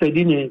I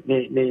studying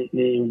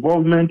the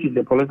involvement in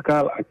the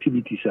political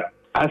activities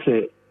as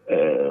a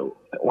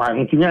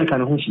one thing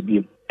can who should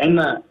be and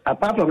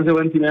apart from the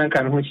one thing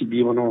can who should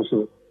be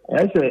also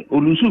as a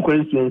ulusu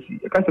constituency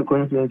a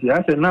constituency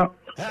as a now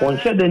on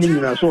said any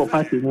so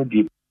party no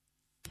be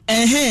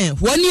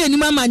woni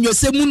enima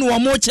manyosemu no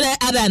mo kire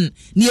Adan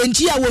ni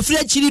enchi a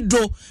wofre chiri do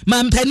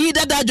mampani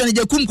dada John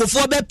Jekum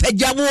kofo be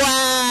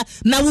pagyawoa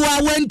na wo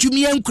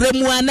Wuntumi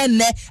enkuremu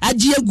anenne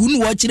agye egu no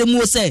wo kire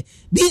mu se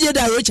BJ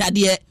Darocha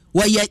de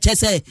wo ye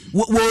chese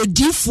wo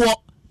difo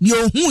ni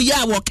ohun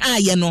ya wo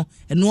kan ye no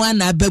eno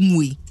ana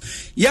abamui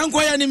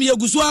yanko ya nim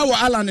yeguso a wo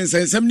Alan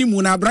nsensem ni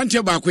mu na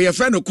branche ba ko ye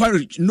friend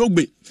Courage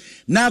Nogbe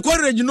na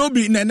Courage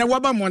Nogbe na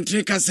waba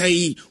Montre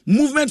kasai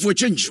movement for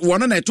change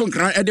wono na to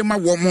nkran edema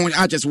wo mo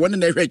aches wono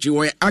na hwechi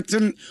wo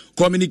acting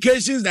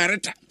communications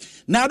director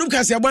na adu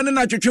Kasiebo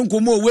na twetwe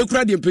nkomo we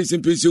kura de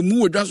pensen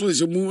mu odwa so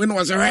se mu ene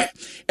wase hwe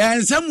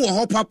ensem wo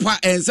ho papa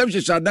ensem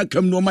hwehwada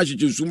kam no ma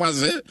hwehwe suma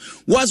se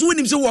was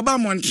wonim se wo ba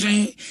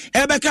Montre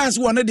ebeka se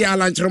wono de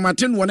Alan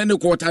Chematen wono ne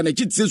kwota na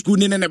chitse school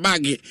ni ne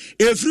bag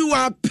efri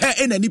wa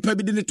pe ena nipa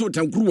bi de ne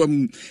totan kuruwa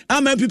mu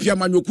ama pipia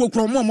manyokuo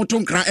kro mo to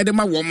nkra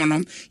edema wo mo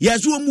no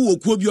yeso mu wo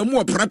kuo bi o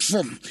mo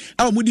platform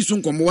a mo di so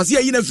nkomo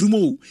wase yi na frim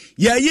o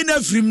yi na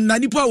frim na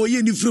nipa wo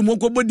yi ni frim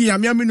ko bodi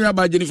amia menu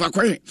aba Jennifer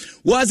Kwen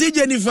wase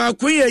Jennifer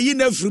Kwen yi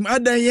na frim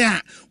adan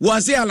ya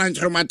wase Alan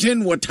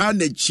Chematen wota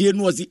na chie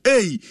no wase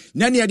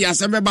nani ya di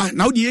asembeba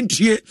na wo di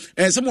entie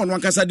some one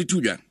kasa di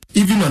tudwa.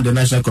 Even on the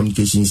national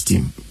communications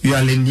team, you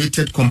are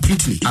alienated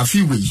completely. A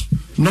few way,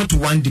 not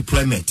one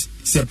deployment.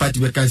 Say party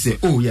worker say,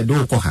 oh, yeah, do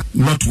koha.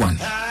 Not one.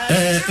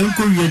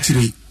 Enko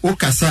yetri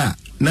okasa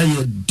na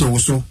ye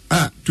doso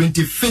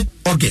 25th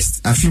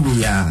August. A few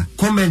way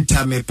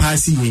commenter me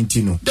passy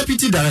yentino.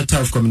 Deputy Director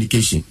of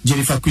Communication,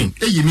 Jennifer Queen.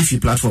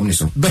 Yemifi platform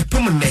niso. But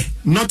pomone,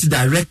 not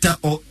director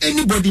or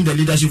anybody in the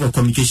leadership of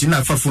communication.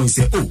 Na phone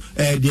say, oh,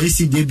 the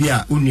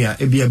ACDBA unia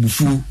ebia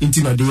bufu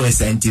intino de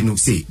yes intino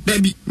say.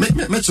 Baby,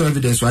 make sure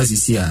evidence was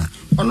is here.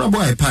 Ono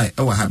boy pie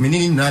ewa ha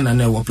menini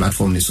na wo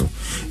platform niso.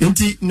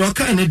 Inti no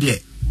ka ene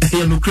de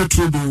no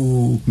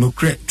credo.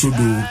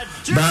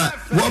 But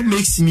what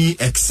makes me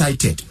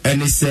excited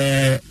and it's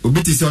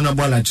obiti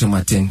honorable Alan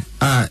Chematen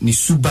ni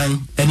suban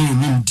any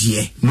nim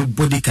die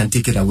nobody can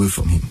take it away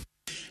from him.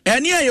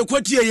 Eni aye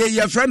kwoti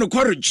ye friend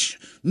Courage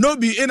no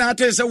be in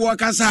ate se wo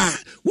kasa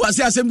wo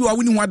se asem bi wa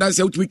woni ho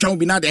adanse utumi twan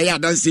bi na de ya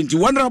adanse nti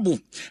wonderable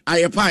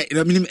aye pai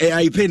na minim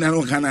aye pai na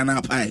no kana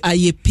na pai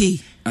aye pai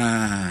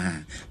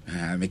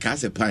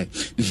Mekase pai.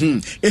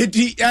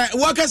 Eti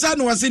wakasa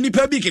no wase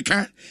nipa bi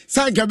keka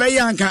sanka be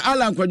yanka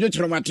ala nkwadwo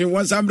kyeromate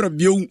wonsambra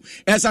biu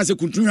esa se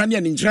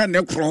kuntunhane ne nkyira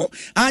ne kro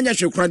anya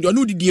hwekura de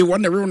no didie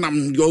won na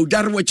renam de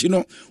odware wachi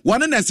no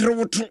won na sere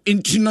woto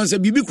intino se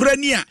bibi kura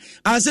ni a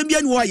asem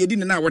bia ni ho ayedi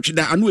ne na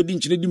wotweda anu edi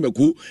nkyire di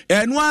maku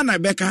enu ana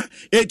beka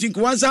eti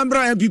nko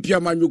wonsambra MPP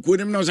amanyoku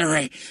nim no se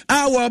hwe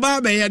a wo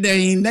ba be ye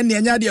den na ne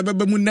anya de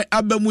baba mu ne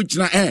abamu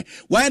kyina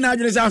why na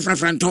adwene se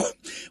afrafranto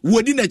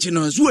wodi na chi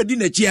no so wodi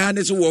na chi a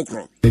ne se wo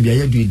kro baby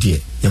I do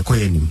it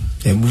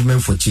a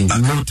movement for change.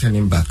 No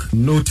turning back.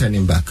 No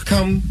turning back.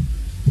 Come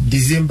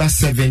December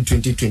 7,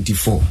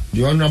 2024,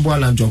 the Honorable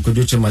Alan John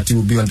Kodoche Mati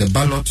will be on the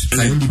ballot,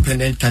 an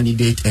independent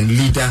candidate and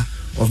leader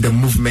of the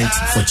movement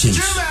for change.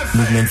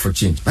 Movement for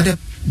change. But a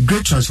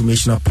great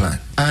transformational plan.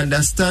 I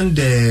understand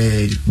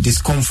the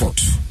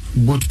discomfort,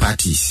 both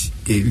parties,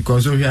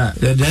 because over here,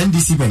 the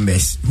NDC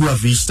members who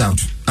have reached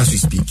out as we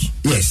speak.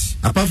 Yes,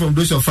 apart from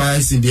those of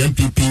us in the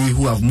MPP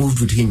who have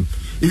moved with him,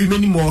 even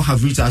many more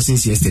have reached out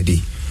since yesterday.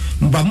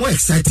 But more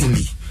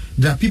excitingly,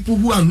 there are people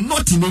who are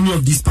not in any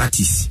of these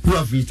parties who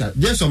have reached out.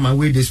 Just on my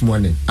way this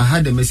morning, I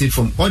had a message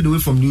from all the way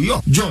from New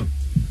York. John,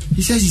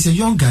 he says he's a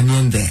young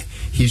Ghanaian there.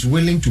 He's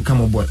willing to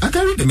come on board. I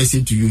can read the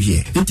message to you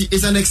here.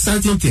 It's an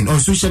exciting thing. On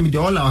social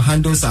media, all our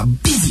handles are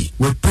busy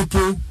with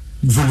people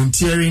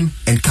volunteering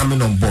and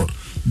coming on board.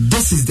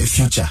 This is the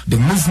future. The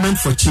movement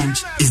for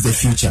change is the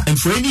future. And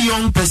for any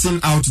young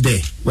person out there,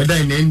 whether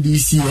in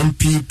NDC,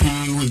 MPP,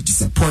 who is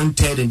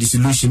disappointed and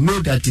disillusioned, know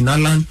that in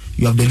Alan,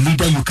 you have the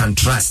leader you can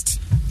trust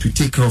to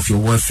take care of your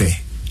welfare,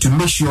 to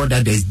make sure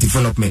that there is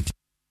development.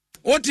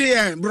 What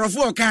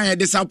brofo kan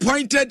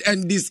disappointed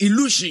and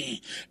disillusion.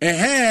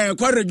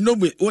 Courage no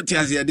what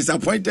is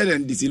disappointed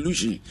and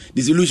disillusion.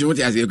 Disillusion what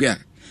is here?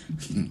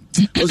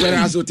 Also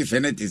also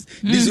differences.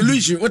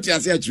 Disillusion what you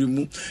say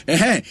achimu.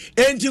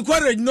 Enti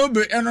courage no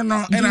be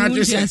no and I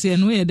just say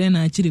no we den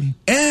achimu.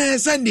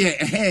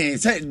 Sunday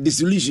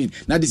disillusion.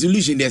 Na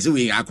disillusion there say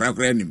we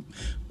akra nim.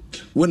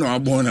 When I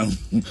born now,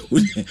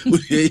 would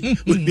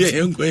be a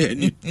young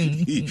boy.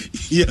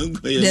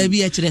 There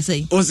be actually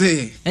say.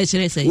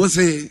 Actually say.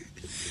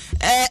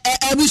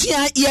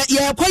 Abusia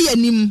ye kwaya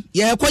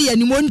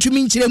nim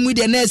Wuntumi nkyere mu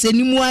de na ese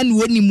nimu anu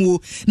onimu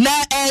na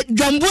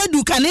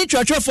dwambodu kan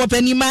twotwofo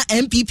panima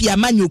MPP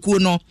amanyoku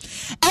no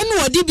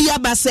ene odi bia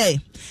ba say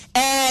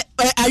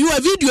ayo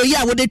a video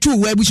ya wo de tu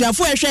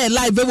abusiafo ehwe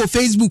live over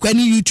Facebook and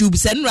YouTube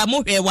se nra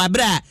mo hwe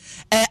wabra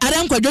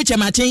Adam Kwadwo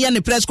Chematen ya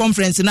ne press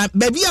conference na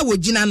baby a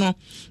wogina no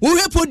wo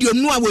hwe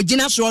podium no a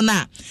wogina so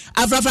na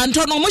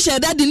afrafanto no mo hye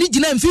dade ni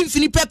gina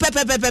mfimfini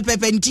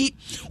pepepepepepe nti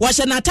wo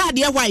hye na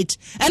tade white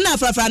na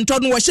afrafanto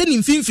no wo hye ni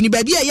mfimfini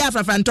baby a ya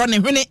afrafanto ne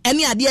hwene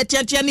ene ade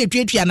tiatia na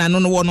etwetwa na no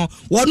no wo no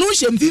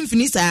hye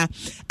mfimfini saa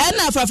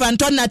na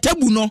afrafanto na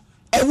tabu no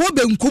ewo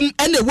benkum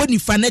ene ewo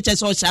nifa na che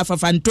so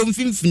afafanto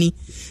mfimfini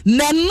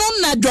na no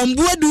na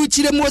dwamboadu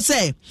kire mo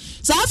se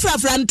sa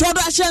afrafanto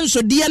do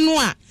ahyenso de no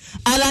a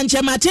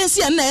alanche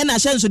matesi na na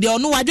ahyenso de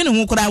ono wadwene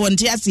ho kora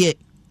wonte ase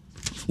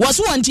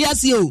woso wonte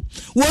ase o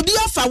wo bi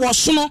afa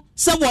wosono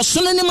se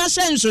wosono ni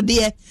mahyenso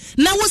de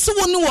na wosi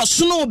woni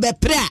wosono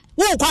bepre a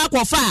wo kwa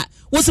akwofa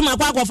wosi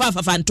makwa akwofa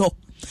afafanto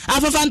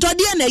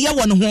de na ye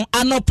won ho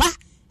anopa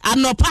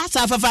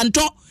sa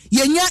afafanto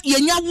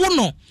yenya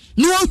wono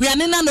no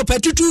hwane na no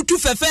petutu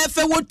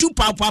fefefe wotu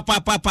pa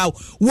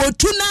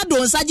wotu na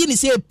do nsaje ni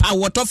se pa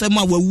wotofe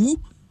ma wawu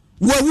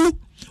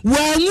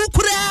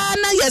kura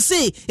na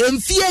yese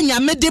emfie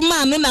nyame de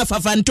ma no na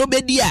afafanto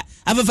bedi a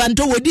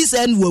afafanto wodi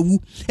se na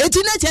wawu eti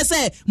na che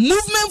se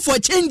movement for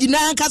change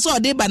na anka so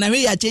de ba na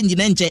hwe ya change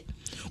na nche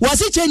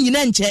wasi change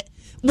na nche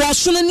wo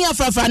sono ni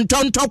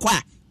afafanto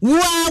ntokwa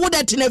wa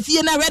woda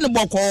tenafie na hwe ne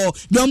boko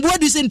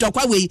dwamboadu se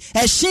ntokwa we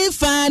ehye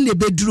fa ne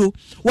beduro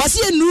wasi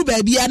enu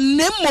ba bia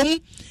nemmom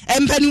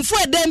empanifo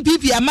eda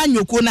MPP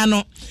amanyoko na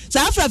no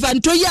sa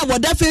afrafanto yi a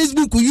woda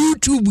Facebook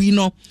YouTube yi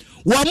no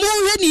wo mo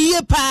hwe ni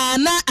ye pa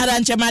na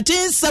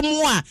aranchematen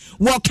samu a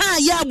wo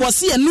kan ya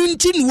abose enu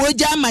nti ni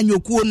woja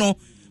amanyoko no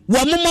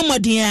wo mo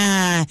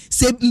momodia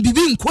se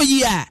bibi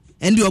nkoyi a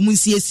ende o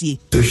munsiesie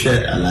to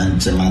share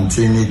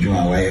aranchematen ni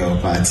dwuma wa your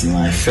party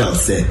I felt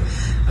say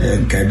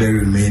can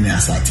remain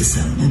as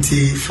artisan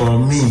until for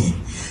me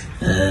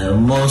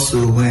more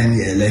so when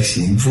the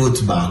election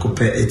vote back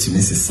up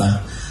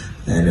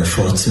at the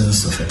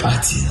fortunes of a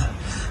party.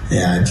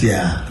 Yeah,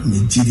 dear, me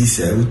this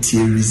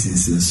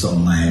reasons in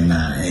some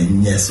minor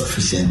and yes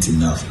sufficient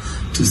enough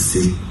to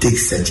say take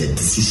such a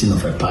decision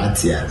of a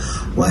party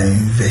while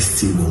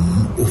investing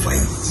over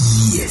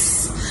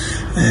years.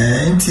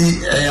 And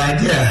the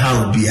idea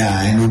how be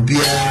and be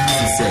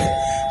say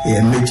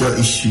a major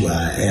issue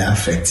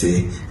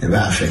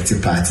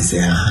affected parties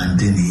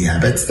handing here,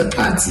 but the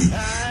party,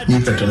 New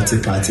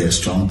Patriotic Party, a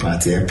strong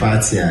party, a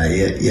party,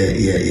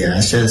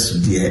 shares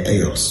with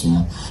the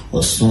small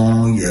or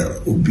small,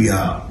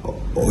 Ubia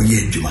or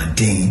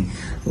Jumadin,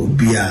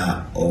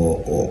 Ubia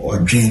or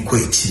drink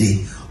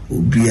quickly,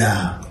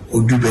 Ubia.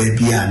 Odu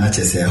baby a na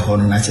chese ho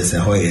na chese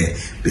ho ye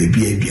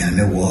baby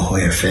aduane wo ho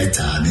ye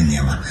feta ne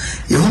niama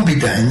ye ho bi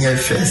da nye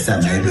first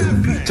time I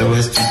be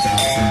towards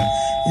 2000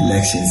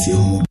 elections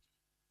here.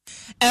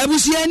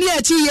 Ebusiani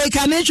achi ye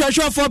kane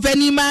chosho for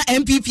penima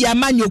MPP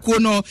amanyoko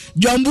no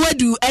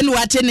Jombuedu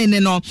enwatene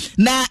no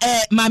na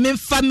mame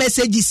fa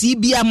message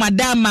CB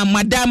madama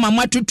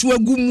matutu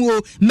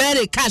agumuo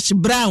Mary Cash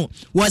Brown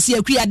wasi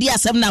akwi ade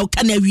asem na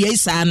ukana wie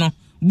isa no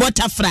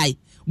butterfly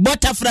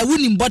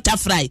wunim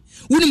butterfly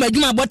wunim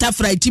adwuma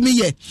butterfly timi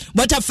ye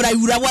butterfly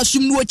wura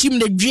wasum no chim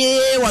ne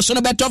dwe waso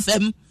no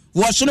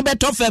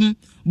betofem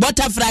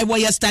butterfly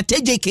wo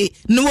strategic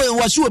no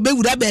waso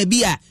obewura ba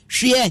bia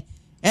hwe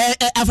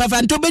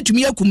afafanto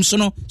betumi akum so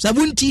no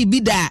sabunti bi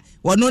da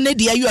wono ne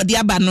de ayode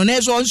aba no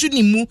na so nso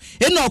nimu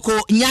enoko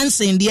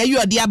nyansen de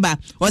ayode aba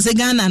wose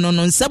Ghana no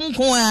nsem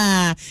ko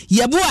a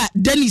yebo a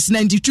Dennis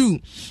 92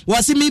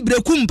 wose mi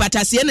brekum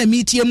patase na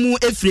mitie mu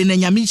efre na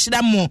nyame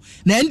hira mo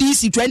na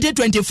NDC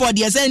 2024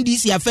 de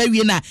NDC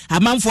afawie na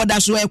amanfo da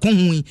so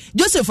ekohu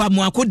Joseph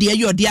Amuako de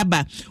ayode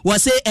aba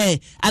wose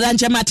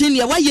Alanche Martin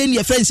ye waye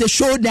ne friend say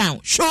showdown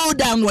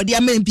wo de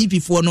am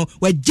MPP fo no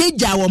wa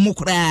jeja wo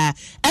mukra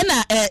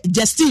na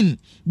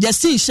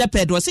Justin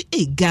Shepherd was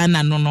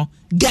Ghana no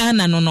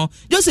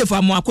Joseph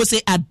Amuako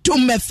say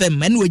Adom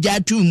FM and we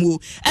jatu mu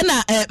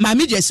na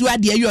mami Jesu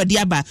ade ayode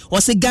aba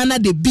was Ghana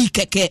the big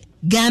keke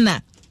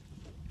Ghana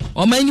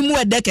o mani mu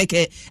ede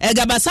keke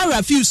Gabasa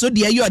Rafiu so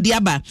de ayode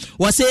aba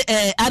was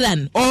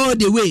Aran all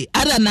the way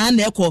Aran na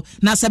eko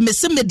na se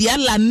meseme de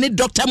ala ne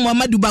Dr.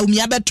 Muhammadu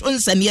Bawumia beto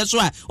nsane so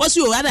a was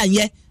o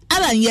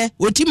Aranye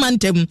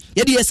otimantem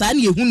yede yesa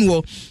na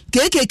ehunu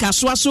keke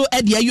kasoa so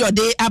ede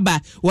ayode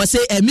aba wo se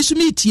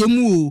misumi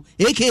tiemu o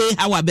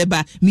hawa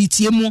beba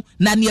mitiemu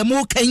na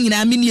nemo kan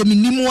nyina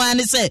menimu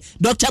ane se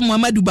Dr.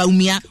 Muhammadu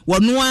Bawumia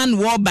wono an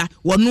woba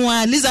wono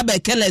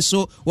Elizabeth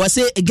Keleso wo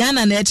se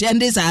Ghana na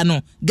etende sa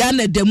no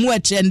Ghana demu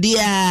etende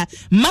a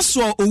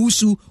maso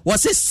owusu wo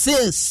se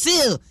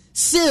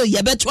seal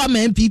yebeto am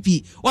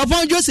MPP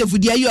upon Joseph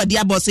di ayode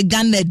abos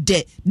Ghana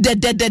de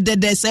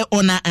se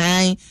ona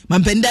an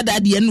mampenda da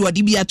de no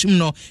odi biatum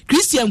no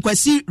Christian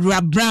Kwasi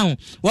Brown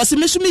was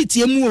mesumi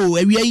tiemu o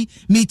awiai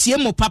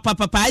mitiemu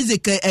papa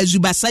Isaac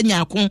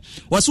Azubasanya akon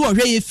was wo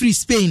hwe ye free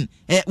Spain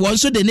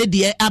wonso de ne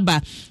de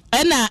aba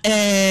na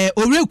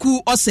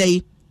oreku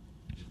osei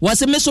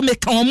wase meso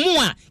meka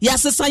omo a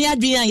yasesa ya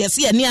dwen a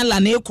yese ye ne ala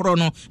na ekro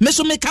no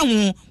meso meka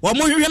ho wo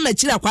mo hwehwe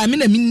makira kwa me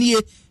na minnie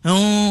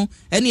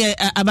ene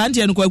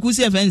abante no kwaku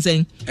si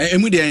efensen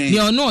emu de ne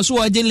ono so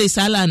oje le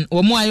salan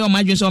wo mo ayo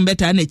madwen so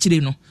beta na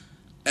chire no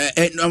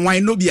why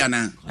nobi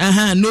ana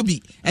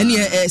nobi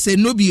ene se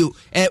nobi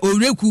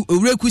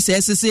oreku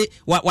se sese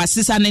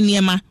wasesa ne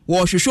niema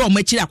wo hwehwe o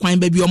makira kwan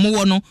ba bi o mo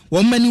wo no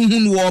wo mani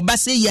hu wo ba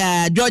se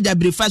ya Georgia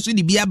Brefaso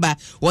di biaba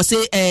wo se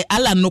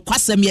ala no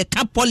kwasem ye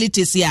ka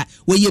politics ya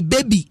wo ye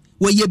baby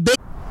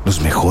Los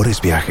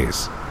mejores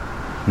viajes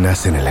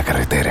nacen en la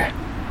carretera,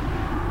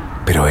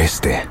 pero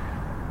este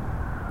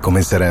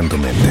comenzará en tu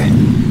mente.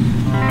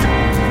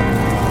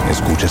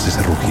 ¿Escuchas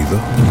ese rugido?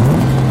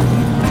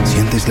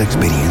 ¿Sientes la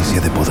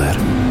experiencia de poder?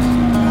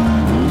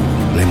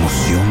 ¿La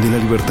emoción de la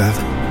libertad?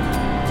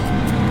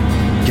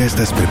 Ya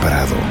estás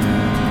preparado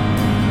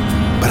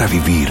para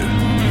vivir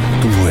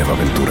tu nueva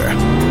aventura.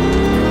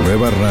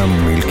 Nueva RAM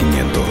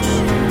 1500.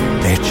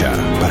 Hecha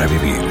para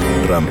vivir.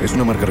 RAM es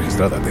una marca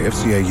registrada de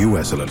FCI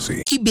US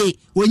LLC. Kibe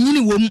wonyini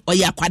wom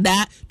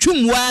oyakwada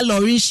twumwa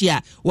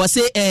Laurentia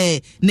wase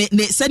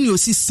ne sani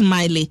osi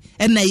smile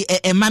na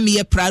mami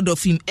ye proud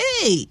of him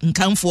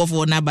nkamfo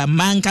for na ba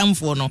man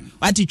kamfo no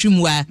wati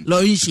twumwa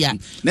Laurentia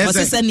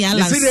wase sani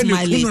ala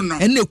smile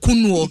ene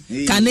kunu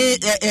kane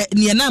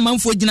ne na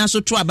manfo gina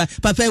so to aba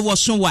papa wo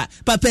so wa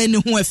papa ne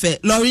ho efe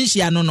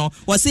Laurentia no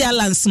wase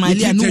ala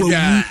smile anu wo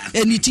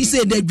eni ti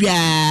se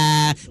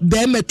dadwa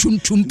be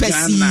matuntum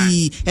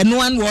pesi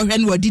eno an wo hwe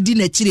no didi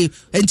na chire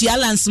enti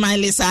ala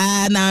smile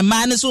sa na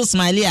man so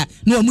smile a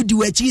no amudi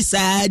wachi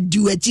sa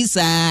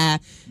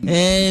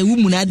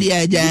wumuna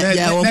de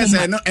ja wo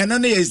eno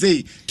ne ye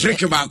say trick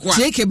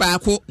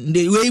baako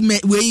de we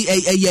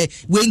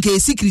nke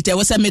secret e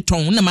wose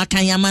meton na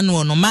makan yama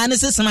no man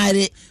se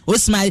smile o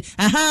smile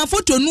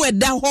photo no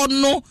eda ho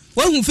no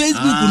wo hu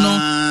Facebook no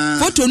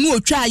photo no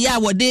otwa ya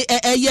wode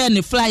eye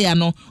ne flyer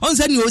no on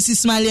se ne o si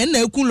smile na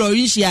ekun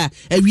Laurentia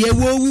awie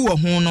wo wu wo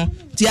ho no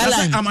ti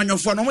ala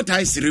amanyofo no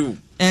mutai siriu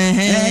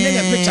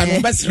ne picture no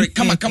basire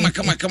kama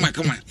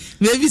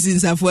maybe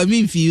since for me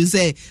if you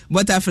say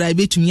butterfly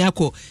betumi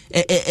akọ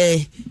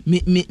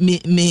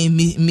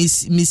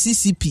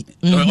Mississippi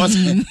o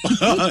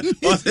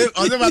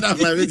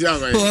butterfly betumi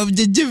akọ of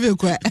the Jimmy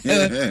kwa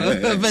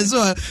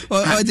so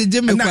o the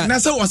Jimmy kwa na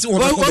so was o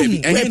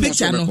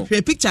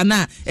picture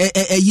na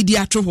yidi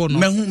atro ho no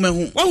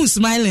mehu wo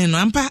smiling no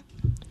ampa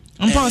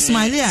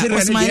smile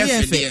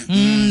efe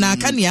na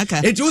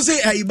kaniaka it you say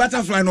a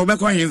butterfly no be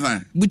kwa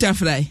hinfa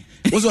butterfly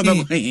What's up?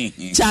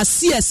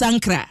 Chasi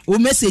Sankra, o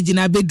message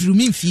na bedroom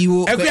mfi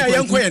wo.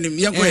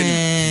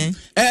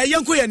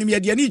 Yanko yanim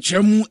yade ani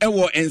twam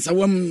ewo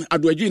ensawam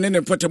adoadwi ne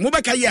ne potem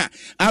mobeka ya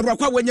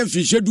arwakwa wanya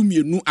mfihye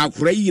dumienu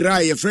akora yira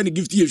ye friend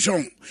gift ye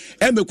hwon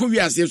emeko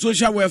wiase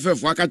social welfare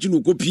fo aka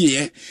no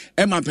kopie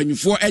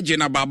mampanyufo eje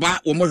na baba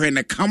wo mohwe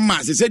ne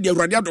kama se de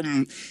awurade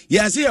adom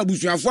ya se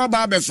abusuafo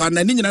aba befa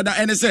na ni nyina da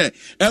ene se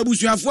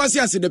abusuafo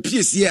ase de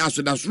piesie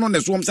asodaso no ne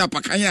so wom sa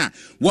pakan a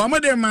wo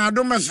amade ma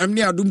adom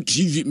family adom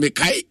tv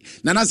mekai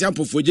na na se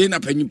ampofoje na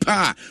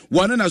panyimpa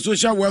wo na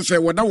social welfare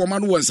wo da wo ma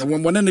no wonsa wo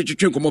mo na ne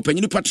twetwe komo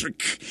panyini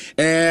Patrick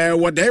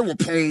wode wo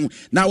pon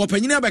na wo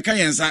panyini abeka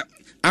yensa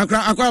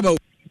akwa ba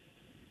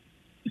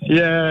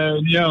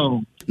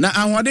yo na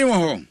ahode wo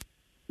ho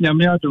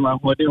nyame adom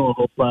ahode wo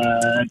ho pa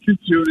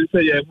titio ni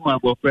se ye mu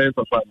agofre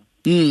papa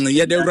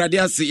ye de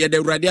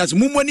urade ase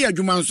mumoni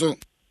adwuma nso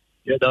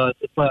ye da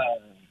pa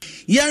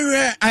ye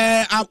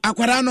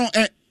akwara no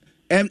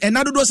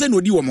enadodo se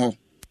no di wo mo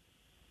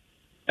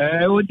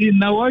odi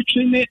na wo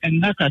twene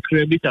enna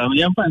kakra bi ka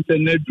yamfa nse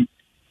na du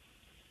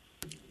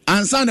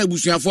ansa na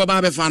busuafo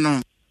ba befa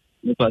no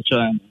ni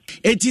pacha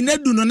eti na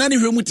du no na ne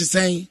hwemu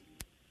tesen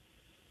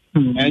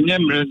enye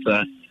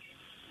mresa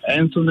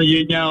enso no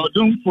yenya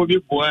odumfo bi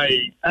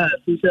boai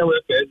social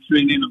welfare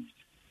training no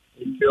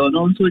nti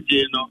ono nso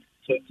je no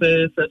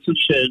se so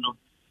share no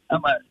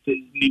ama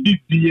ni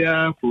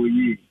bibia ko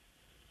yi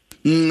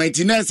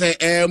eti na se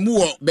mu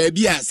wo ba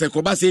bia se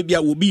ko ba se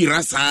bia wo bi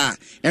rasa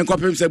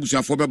enkopem se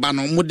busuafo beba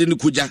no mo de ne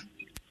kuja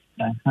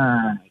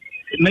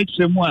make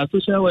sure more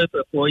social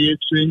welfare for you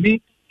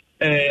training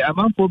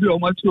amamfo bi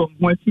omatu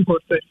omwati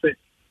hotese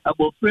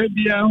abofre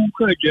bia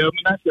hunko adwam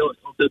na se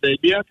of the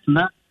baby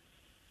atna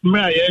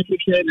mra ye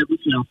hwehwe na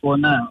busuafo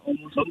na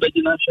omuso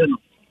begina hwe no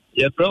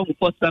ye from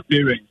foster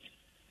parents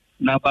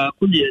na ba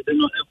ku ye de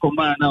no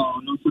ekoma na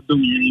ono so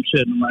dom ye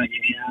hwe no ma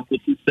ye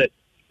akoti se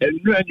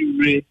enru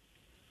anure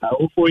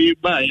ofo yi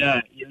ba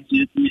ya ye nso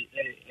yetimi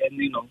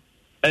eni no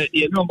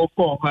ye no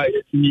moko ha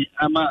yetimi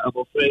ama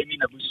abofre ni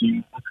na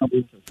busu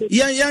akabo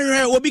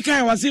ya obi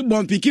kan wase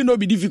bon pikin no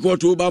be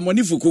difficult o ba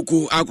money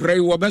fukoko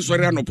akora wo be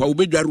sori anopa wo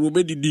be dware wo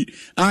be didi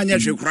anya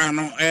hwe kra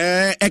no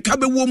ka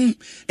be wom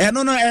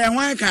no no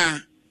hwan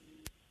ka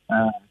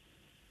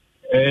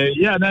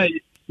ya na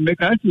me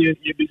ka ti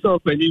ye bi so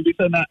pani bi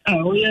sana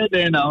o ye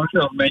de na o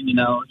so mani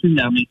na o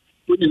nyame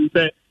kuni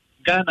se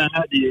Ghana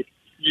ha de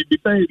ye bi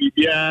pa bi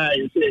bia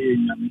ye se ye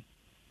nyame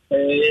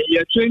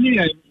ye training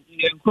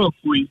ye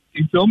nkofui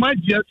nti o ma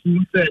dia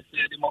tu se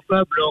de mo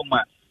fa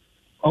broma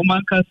o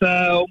man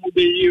kasa o mu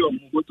be yi o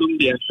mu botum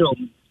de show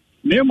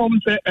me mom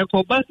se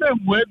ekoba se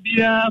mwa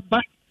bia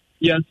ba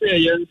ya se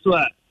ye nso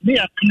a ne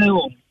ya kana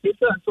o se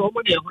so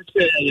mo de ho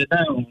che ye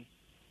da o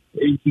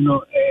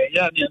no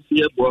ya ni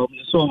se bo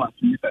so ma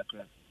tumi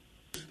kakra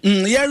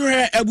ya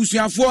hwe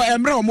abusuafo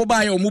emre o mo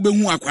ba ya o mo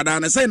behu akwada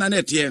na sai na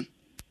netie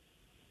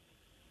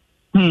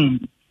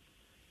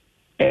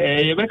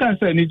ye be kan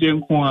se ni je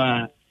nko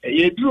a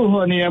ye duru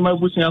ho ne ya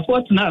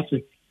mabusuafo tena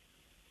ase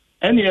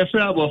ene ye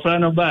fra abofra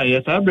no ba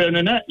ye sabre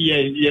no na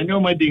ye ne o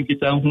ma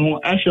dinkita ho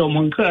ahwe o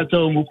mo nkrata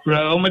o mo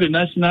kura o mo de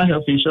national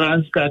health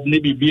insurance card ne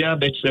bibia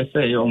be kire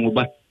se ye o mo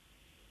ba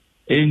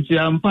enti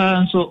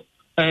ampa so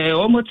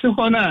o mo ti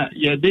ho na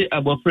ye de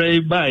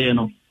abofra ba ye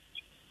no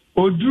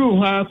oduru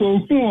ha ko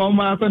hu o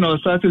ma ko na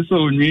start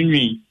so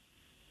nwinwi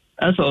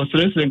asa o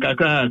stress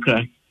nkaka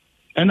akra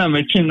ena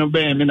mechin no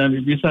be me na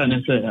bibisa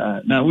ne se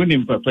na woni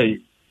papa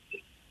yi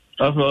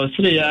afọ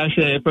sire ya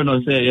ahwe pe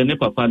no se ye ne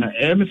papa na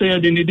me se ye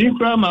de ni din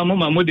kra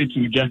mama de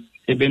tuja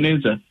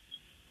ebeneza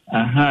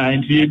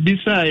nti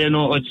ebisa ye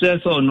no o kire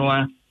so no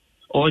a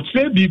o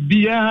kire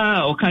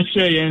bibia o ka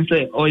kire ye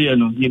nse o ye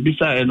no ye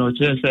bisa ye no o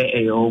kire se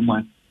e o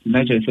man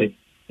na kire se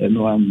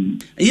no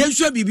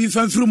yensua bibi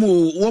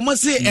fanfrumu wo mo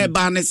se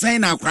ba ne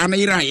sen na akra na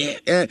iraye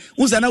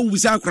unsa na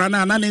wubisa akra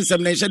na ne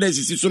nsem na hyede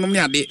sisi so no me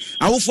ade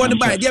awofo ne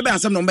ba de be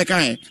asem no mbeka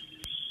he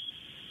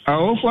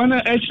awofo na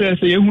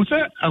HS yehu se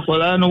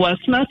akola no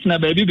wasnat na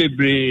baby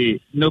bebre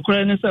no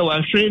kra ne se wa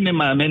hwe ne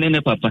ma me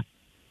ne papa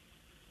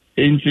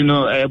enti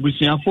no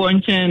abusuafo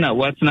nchen na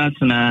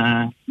wasnat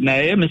na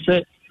ye me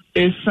se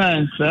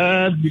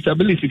essence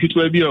disability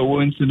kitwa bi o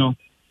wonti no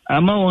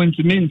ama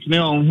wonti me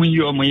on hu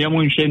yi o mo yem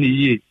nhwe ne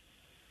yie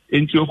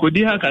enti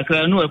okodi ha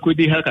kakra no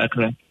akodi ha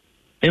kakra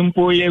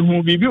empo ye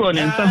hu bibi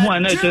wona nsa ho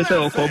ana chese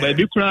okoba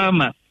bi kra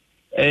ma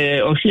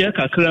ohwe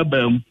kakra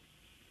bam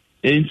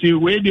enti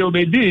we bi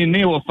obedi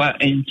ne wofa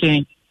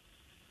enchen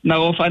na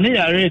wofa ne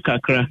yare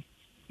kakra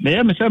na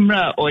ye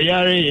mesemra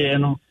oyare ye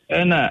no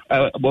na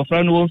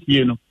bofra no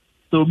wofie no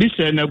so bi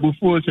se na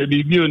bufu se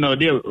bibi no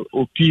de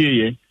opie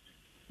ye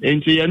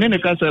enti ye ne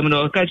kasa me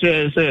no ka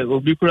chese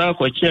obi kra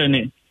ko che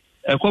ne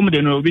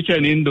ekomde no obi che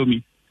ne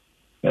indomi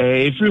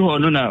free ho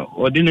no na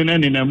odine na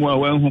nina mu a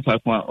wanhu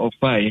fakwa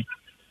ofai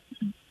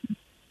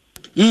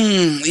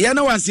ya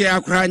na wase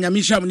akra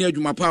nyame sham ne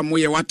adwuma pa mo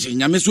ye wate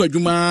nyame so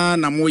adwuma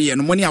na mo ye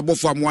no mo ne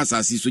abofo mo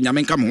asase so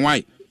nyame nka mo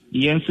hwai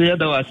yense ya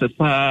da wase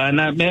pa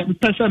na me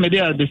pesa me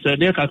dia de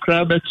sede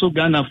kakra beto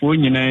Ghana fo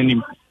nyina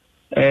anim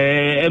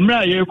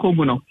emra ye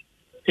komu no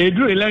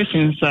edru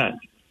elections a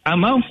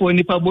amanfo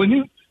nipa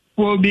boni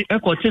for be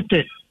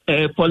ekotete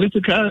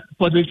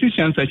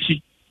politicians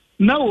achi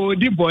na wo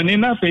di boni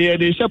na fe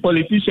de sha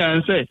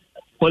politicians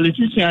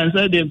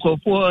de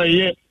nkofo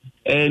ye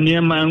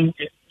niema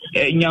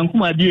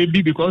nyankuma di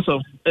bi because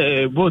of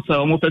votes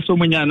omo person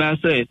munya na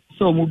say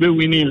so omo be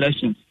winning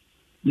elections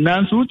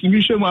na so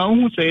timi hwe ma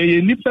hu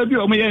say nipa bi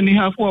omo ye ni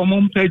hafo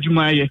omo mpa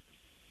dwuma ye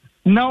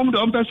na omo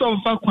do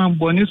person fa kwan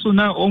boni so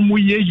na omo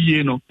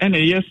ye no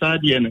ene ye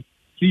saade no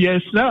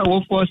yes na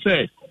wo for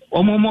say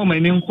omo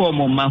mani nko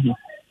omo ma ho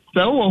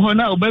sa wo ho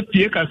na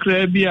obapie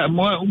kakra bi a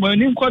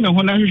mani nko ne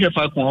ho na hwehwe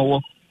fa kon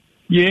owo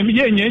ye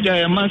nyeja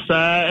ya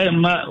masa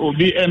ma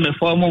obi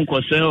emefo omo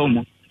nkose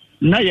omo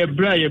na ye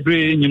bra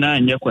nyina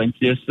anye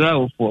kwanti esra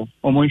wo for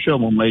omo hwe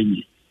omo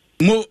mayi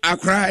mo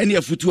akra ene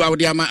afutu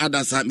awde ama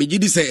adasa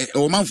megidi se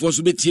o manfo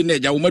so betie na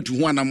agya wo matu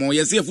ho anamo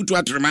ye se afutu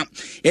atrema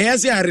ye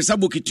se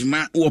aresabo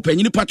kituma wo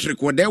panyini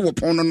Patrick wo de wo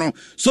pon no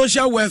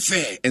social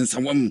welfare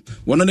ensawam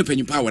wono ne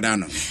panyipa awda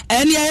no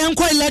ene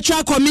yanko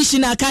electoral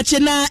commissioner ka che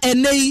na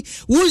enei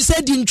wu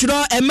se di ntro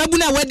emabu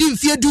na wadi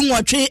mfie du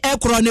nwotwe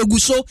ekro na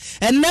guso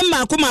enne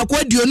mako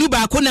aduonu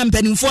ba ko na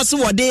mpanimfo se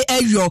wode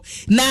ayo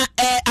na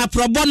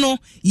aprobo no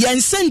ye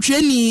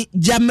nsentwe ni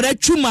jamra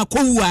twuma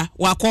kowua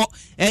wako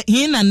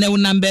hina ne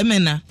unambe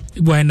mena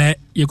bwana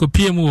yeko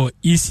PM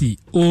EC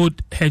old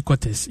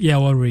headquarters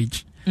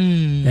rage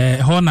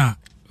hona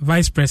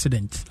vice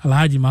president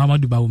Alhaji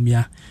Muhammadu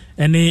Bawumia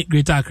any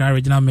Greater Accra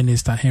regional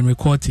minister Henry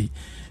Korti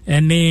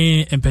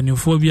any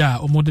empeniophobia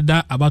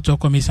omodeda abato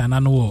commission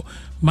anu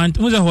man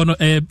muze hono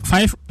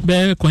 5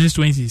 be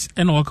constituencies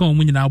ena waka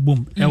omu nyina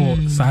bom ewo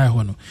saa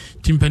hono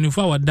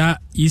timpenifo wada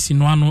EC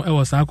no anu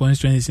ewo saa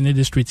constituencies in the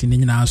district ni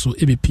nyina so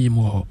ebepm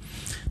ho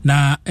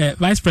na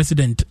vice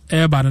president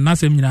ba na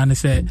sem nyina ne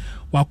se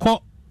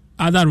wako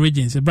other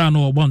regions bra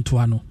no obonto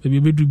ano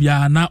bebedu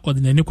bia na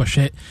ordinary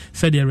kwhwe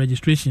said the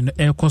registration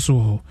koso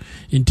ho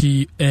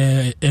nti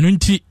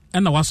enunti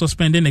and was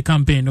suspending the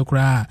campaign no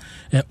cry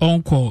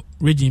onko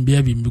region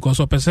baby because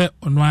of person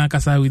ono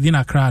akasa within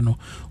Accra no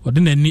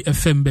within any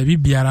FM baby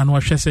biara no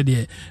hwe said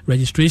the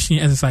registration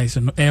exercise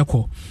no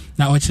eko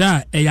na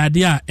ochira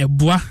eyade a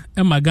eboa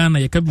emagana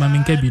ye kabima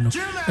menka bi no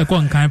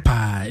eko nkan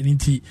pa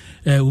nti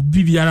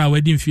obi biara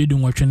wadi mfie du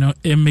nwotwe no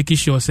make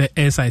sure say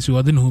exercise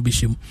within ho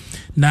bishim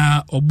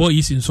na obo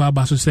yi sinso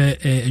aba so say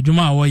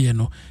adwuma a wo ye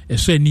no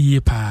eso ani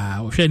ye pa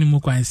hwe ni mu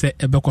kwan say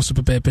ebekoso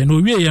pepepe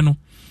no wie ye no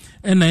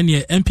ena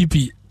ene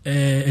MPP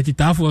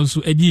etitafo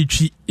so edi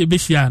twi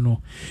ebehia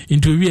no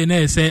into wie na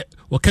ese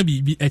waka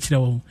bibi ekire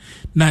wo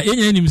na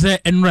enya enim se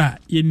enra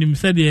yenim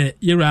se de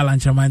yera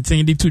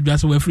lanchamanten de to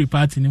dwaso we free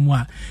party ni mu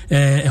a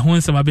ho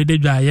nsema be de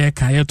dwa ye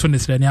ka ye to ne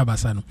srani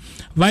abasa no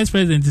vice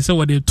president se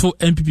wo de to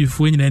MPP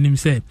fo nyina enim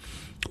se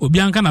obi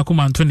anka na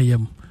koma nto ne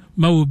yam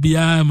ma obi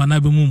a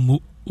manabe mu mu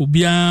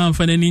obi a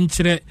fa nani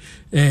nkyere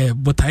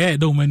botaya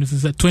da o manu se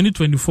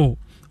 2024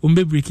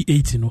 ombe break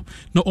 80 no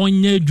no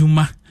onye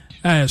dwuma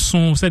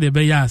so said the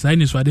bayas I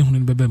need to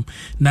bebem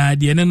na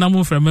the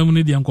enam from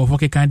memory the uncle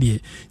candy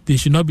they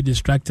should not be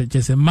distracted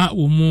just a ma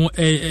umo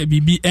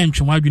bibi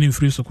entry wadwin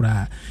free so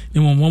kra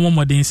no mo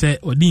modern say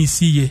odin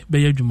siye be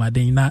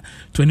adwumaden na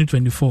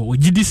 2024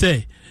 ogidi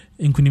say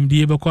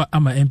nkunimdie bekọ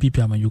ama MPP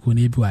amanyuko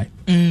na ebiwai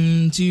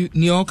nti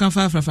ni o ka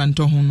fa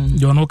afafanto ho no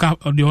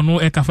de ono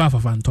e ka fa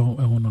afafanto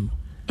ho no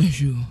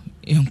eju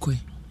enkwe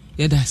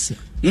yedase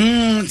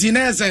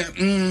tinese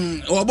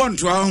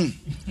obonto ho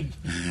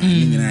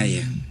nyina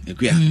ye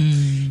ekuya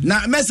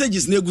na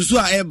messages na egusu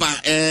a eba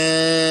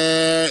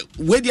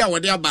wedi a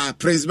wode aba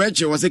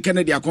president was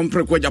Kennedy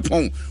akompre kwa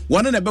Japan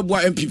one na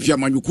beboa MPP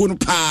amanyuko no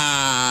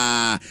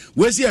pa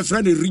we see a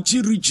friend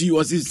Richie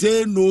was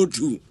say no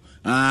to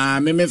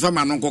me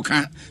fama no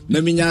koka na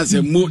minya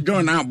se mo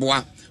John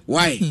aboa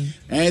why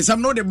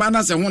some know the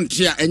banners and one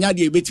chair and ya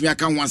de betimi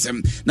aka ho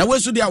asem na we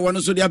so dia wono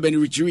so dia ben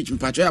rich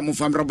mpacho ya mo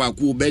famra ba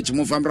ku bech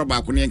mo famra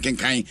ba ku ne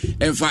kenkan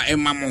emfa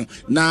emamo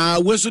na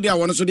we so dia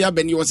wono so dia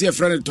ben you say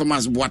friend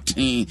Thomas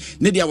Boatin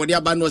ne dia wode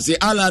aba no say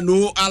ala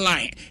no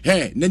align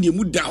na ne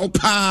mu da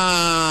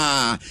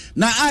opa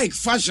na Ike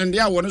fashion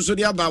dia wono so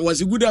dia ba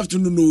was good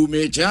afternoon no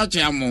me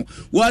cha mo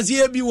was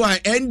here be why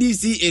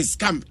NDC is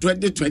camp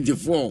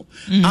 2024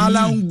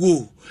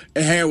 alango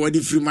what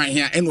if you might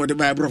hear and what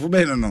by brofo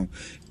ben no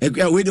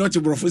we do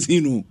to brofo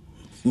sinu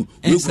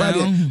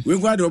we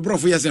go to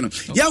brofo yeseno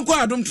yanko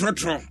adom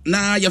trotro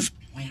na ye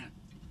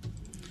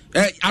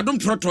adom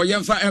trotro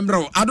yemfa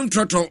embro adom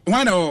trotro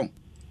why no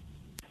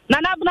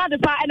nana buna de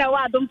pa na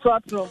wa adom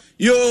trotro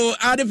yo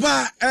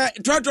adepa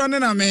trotro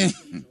na me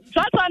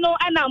trotro no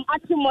anam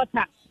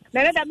atimota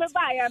na ne da me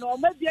ba ya no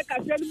mabie ka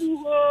hwe mu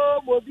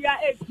ho mo bia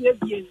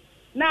etie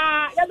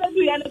na ya be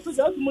du ya no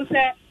so mu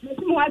se me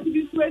tum ha ti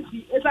bi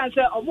suesi esan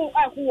se omo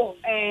akwo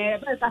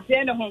be sa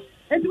se ne ho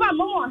enti ba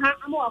mo ha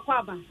ama wakwa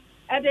aba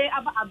e de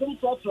aba adom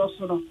trotro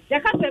so no ya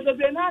ka se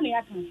bebre na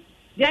ya kan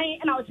den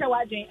na o che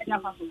wa dwen e da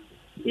fa so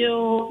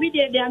yo we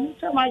dey am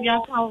so ma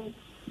dwan ka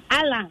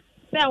ala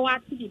se wa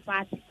ti di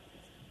party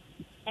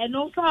e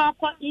no so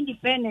akwa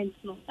independent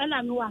no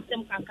na me wa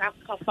sem kaka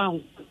ka fa ho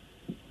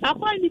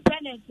akwa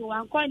independent o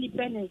akwa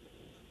independent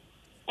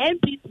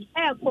MPP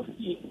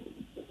coffee.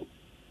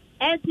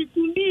 And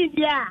to me,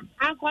 yeah,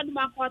 I got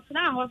my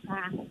now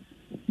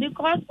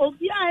because of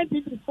the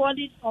MPP for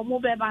it or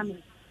mobile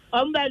banner,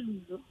 and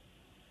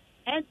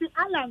to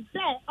Alan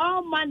said,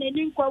 all man and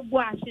inco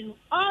washing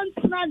on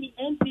the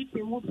MPP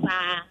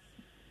Musa.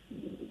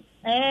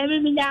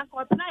 And I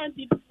got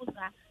MPP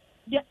Musa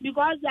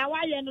because they are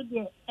why you know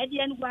there at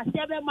the end was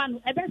 7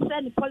 months, I best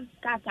send the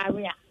political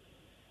career.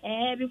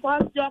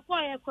 Because your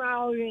boy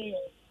crowd.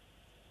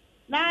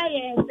 Now,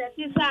 yes, that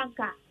is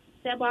Sanka.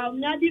 About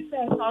Nadi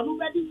first or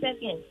nobody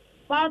second.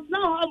 But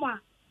no,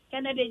 Homer,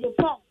 can I be your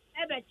pong?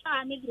 Ever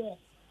Chinese there.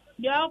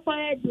 The all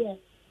quiet there.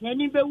 Then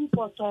you be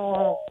for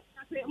all.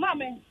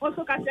 Mamma,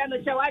 also can tell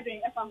the show.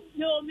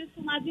 No,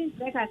 Mr. Martin,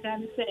 like I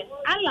can say.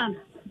 Alan,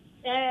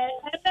 there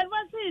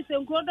was this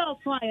and go down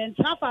and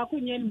Trapper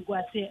couldn't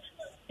go say.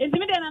 It's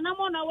me then, and I'm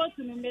on our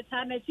to me,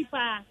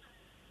 Chipa.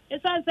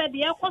 It's answered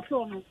the airport.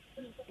 So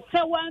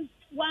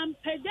one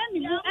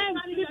pedani and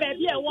the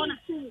baby I want.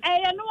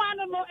 I know I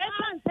don't know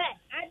everyone say.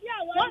 I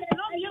want to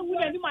know you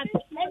with anyone.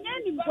 And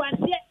then was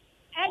yet.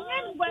 And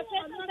then was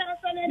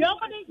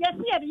nobody just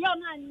here. You're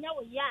not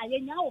know. Yeah,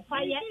 you know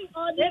fire.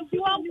 Then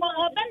you are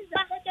or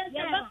better.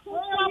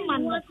 You're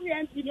man.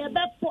 You're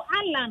better for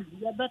Alan.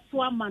 You're better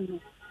for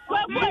man.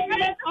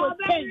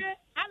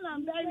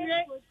 Alan,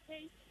 very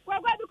we're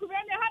going to come in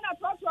the hand of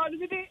trust on the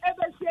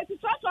ever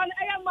trust on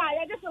AMI.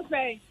 I just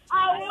say,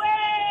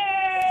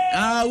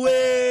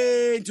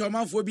 away to a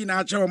month will be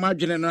natural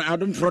margin and I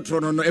don't trot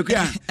on no. We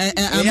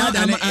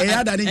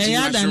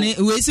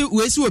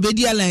see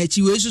Obedia like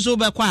you so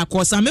back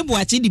because I'm able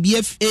to the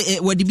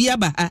BF what the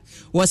Biaba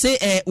was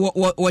a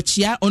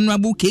watchia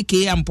honorable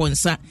KK and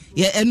Ponsa,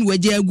 and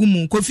Waja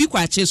Gumu, Kofi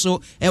Quache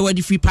so what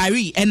the free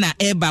Paris and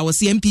Eba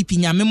was MPP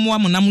Yamemo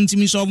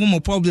Monamuntimi solve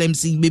more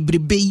problems in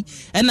Bebre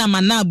and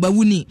Amana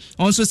Bawuni.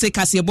 Also say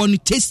Kasiebo ni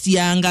tasty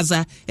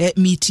angaza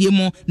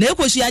mitiemo na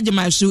ekoshi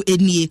agema so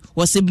enie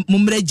was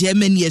mumre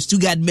Germany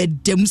Stuttgart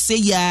med dem say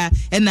ya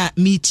na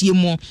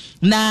mitiemo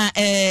na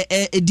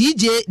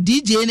DJ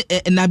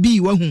Nabi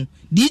wahu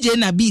DJ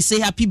Nabi say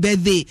happy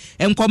birthday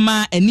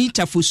enkoma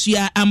Anita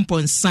Fosua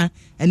Amponsa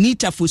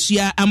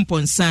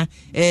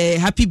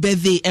happy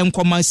birthday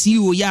enkoma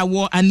CEO ya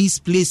wo Anis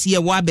place here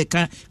wa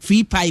beka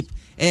free pipe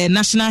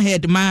national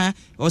head ma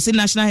or say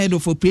national head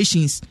of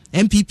operations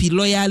MPP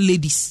loyal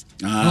ladies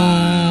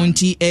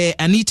nti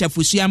Anita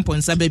Fosua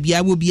Amponsa baby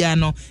awo bia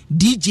no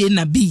DJ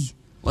Nabi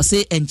or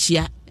say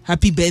enchia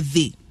happy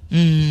birthday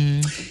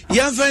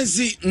ya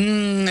fancy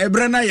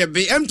ebrana ye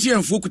be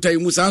MTN fokuta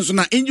yimu sanso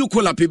na enju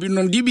kola pebi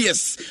nom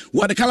DBS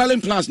wa de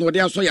Calalin Plus no de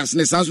aso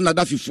yasne sanso na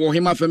dafi for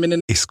hima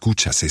feminine.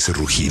 Escuchas ese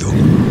rugido.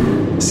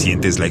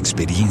 Sientes la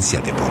experiencia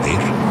de poder,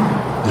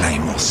 la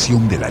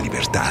emoción de la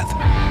libertad.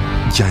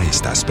 Ya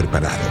estás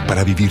preparado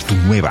para vivir tu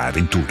nueva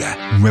aventura.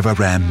 Nueva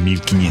Ram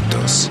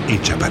 1500,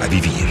 hecha para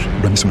vivir.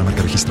 Ram es una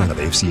marca registrada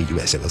de FCA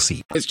US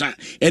LLC.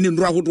 Eni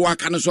ndura hudu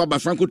waka na so aba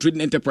Franco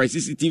Trading Enterprise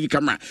CCTV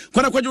camera.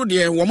 Kwana kwajo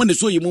de wamane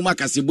so yimu ma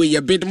Kasiebo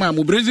ye bedma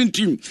mu Brazil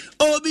team.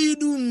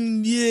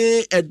 Obidum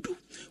ye edu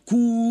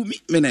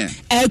kumi mene.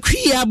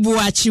 Ekria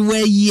boachi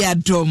we yi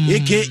adom.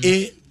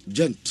 AKA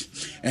gent.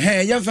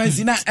 Ya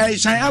fancy na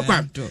shine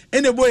akwa.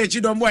 Ene boy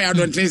echi don boy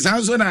adonten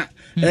sanso na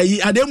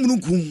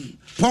ademnukum.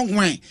 Pong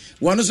wine,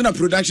 one is a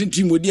production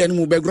team with the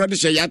animal background.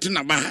 Say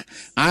Yatina Baha.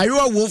 Are you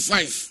a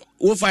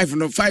 05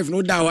 no 5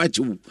 no doubt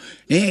you.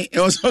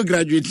 Also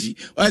graduate.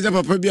 As a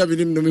papa be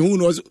who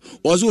knows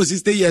also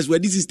 60 years where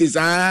this is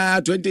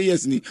 20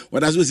 years ni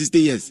what as 60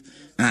 years.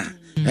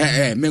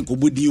 Menko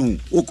budi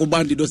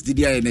okobandi dos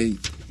dia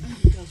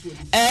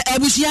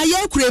Ebusia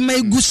ye kurema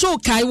guso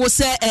kai wo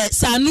se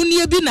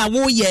sanunie bi na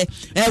wo ye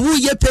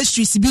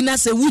pastries bi na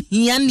se wo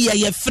hia ne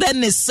ye frɛ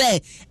ne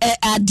se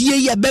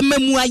adie ye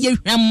bemamu aye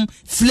hwam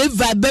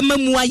flavor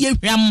bemamu aye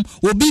hwam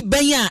obi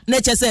benya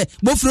na che se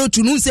bofro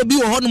tunu se bi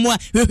wo ho no mu a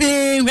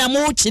hwam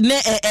wo chi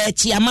ne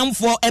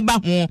chiamanfo eba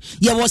ho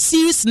ye wo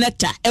serious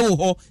nectar wo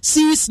ho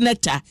serious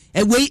nectar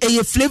we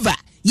ye flavor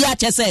ya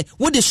chese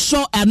wo de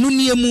show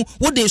anunie mu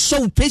wo de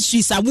show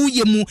pastries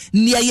awuye mu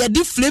ne ye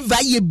di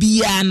flavor ye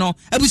bia no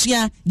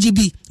abusia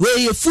GB we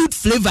ye food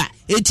flavor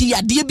eti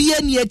ya de bia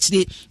ni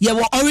akire ye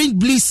wo orange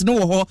bliss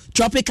no ho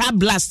tropical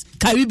blast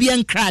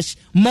Caribbean crash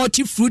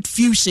multi fruit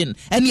fusion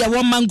and ye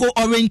wo mango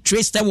orange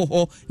twist wo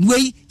ho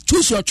we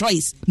choose your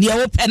choice ne ye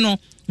wo pe no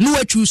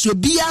no choose so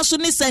bia so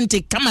ne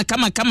sente kama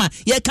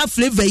ye ka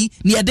flavor yi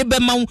ne ye de be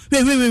ma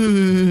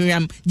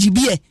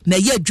GB na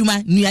ye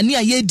adwuma nuane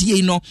a ye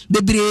die no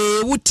bebre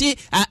wote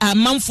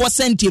amanfo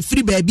sente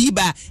free baby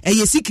ba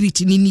ye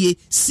secret ni nie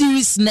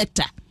serious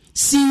nectar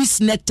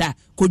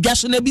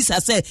kodwaso na bi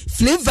say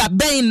flavor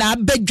ben na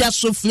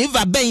abedwaso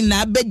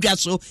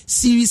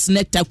serious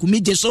nectar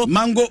kumije so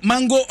mango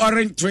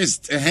orange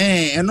twist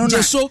eno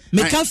na so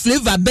meka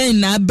flavor ben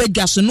na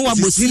abedwaso no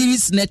abo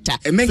serious nectar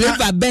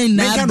flavor ben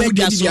na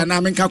abedwaso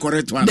na menka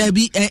correct one there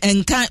be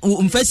enka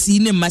mfasi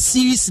ne ma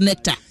serious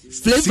nectar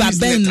flavor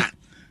ben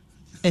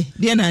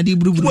Dia na di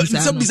brubru sa.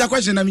 So bisa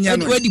question na minya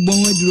no. We di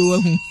bon waduro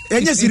wa hu.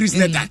 Enye serious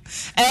letter.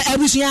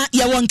 Abusua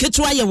ye won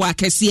ketwa ye wa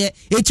kese.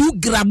 Etu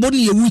grabo ne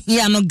ye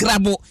wuhia no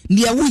grabo.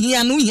 Ne ye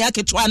wuhia no hia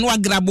ketwa no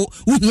agrabo.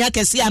 Wuhia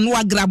kese anu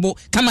agrabo.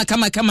 Kama.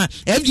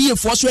 FGA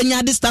for so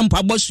anya this stamp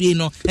abosue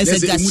no.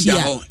 Ese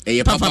gasia.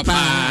 Papa.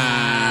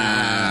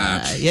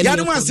 Ya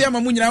no ase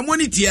ama munyina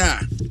monitia.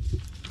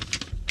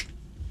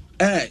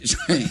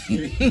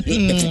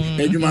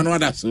 Ejuma no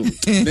ada so.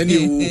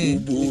 Nani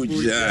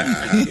ubuja.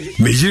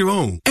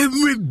 Mejiro,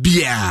 every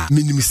bia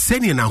minimum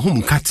senior na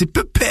home kati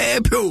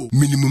pepepe.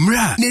 Minimum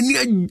ra nani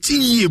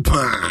ajiye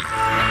pa.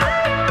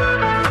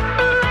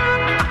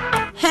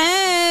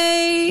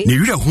 Hey. Ni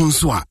yura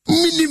honswa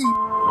minimum.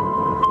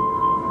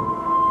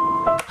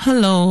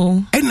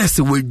 Hello. Ena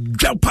se we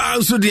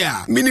japa so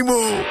dia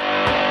minimum.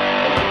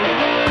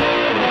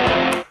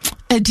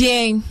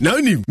 Again. Now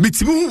ni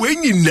mitimu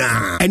wenyi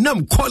na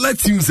enam caller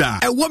tunes a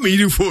ewo me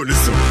yin phone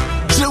so.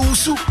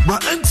 Jewusu ma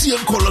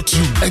NTN caller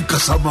tune and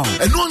kasama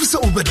and one say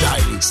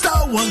obedai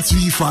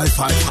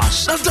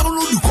 *1355#. Now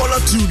download the caller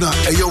tune na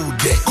eyo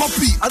de.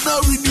 Copy and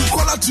now renew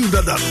caller tune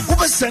that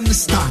over send the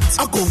start.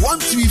 I go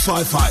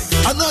 1355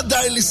 and now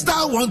dial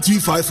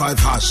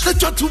 *1355#.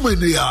 Let you too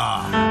many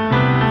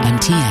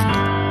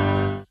NTN.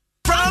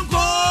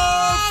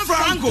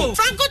 Franco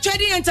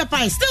Trading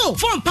Enterprise still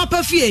phone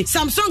Papa Fie,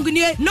 Samsung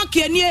nie,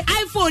 Nokia nie,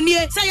 iPhone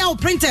nie, say your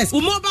printers,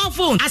 mobile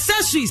phone,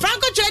 accessories.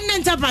 Franco Trading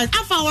Enterprise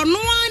afa our no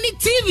any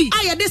TV,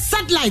 aya this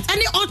satellite,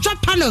 any ultra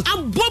panels,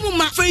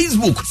 abomuma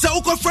Facebook.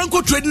 Sauko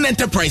Franco Trading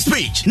Enterprise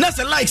page.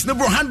 Nasa likes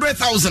number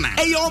 100,000.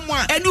 Ayo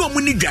mwa, eni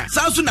omuniga.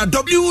 Sausu na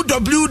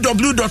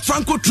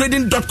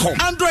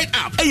www.francotrading.com. Android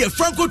app, aya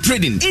Franco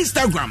Trading.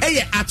 Instagram,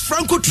 aya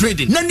 @Franco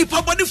Trading. Nani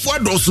pabadi fwa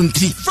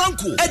dosunti.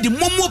 Franco, edi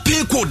momo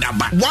pay code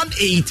number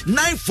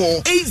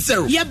 189480.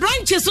 Your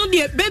branches on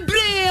the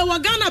Bebre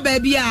Wagana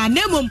baby,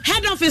 Nemum,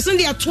 head office on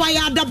the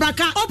Twaya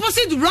Dabraka,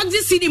 opposite Roxy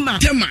Cinema.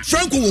 Tema,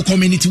 Franco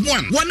Community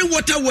 1, One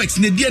Waterworks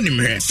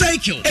Nedianime,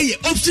 Cycle,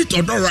 opposite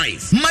Odor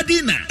Rise,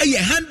 Madina,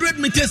 100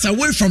 meters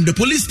away from the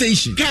police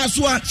station.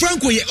 Kaswa,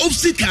 Franco,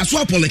 opposite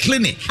Kaswa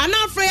Polyclinic. And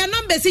now for your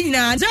number,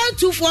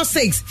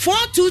 0246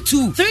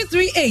 422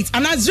 338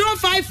 and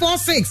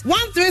 0546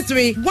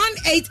 133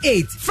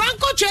 188.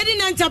 Franco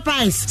Trading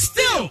Enterprise.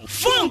 Still,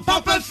 phone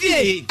Papa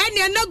Fie, and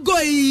you're not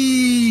going.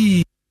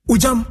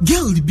 Ujam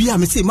girl be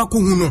me say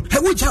makohuno he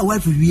wuja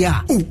wife we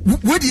are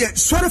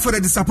sorry for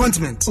the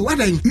disappointment. What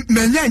I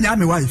menya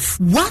my wife.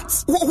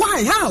 What?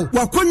 Why? How?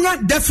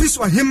 Wakonya Defis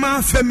or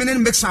Hima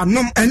feminine mixer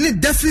nom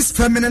and Defis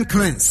feminine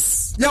cleanse.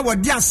 Ya wa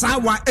dia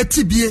sawa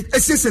etibie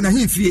esese na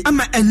himfie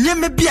ama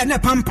enyeme bia na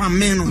pampam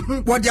me no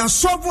wo dia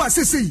solve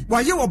asese wa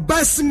ye wo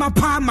basima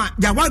pa ma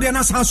ya wa dia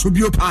na sa so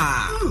bio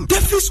pa.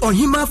 Defis or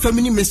Hima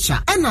feminine mixture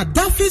and a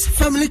Defis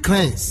family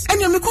cleanse and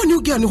me ko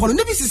new girl ni hono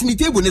na bi sisi ni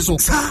table ni so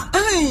sa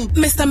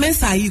Mr.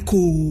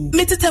 Mensaiko,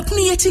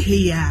 metetapuni yeti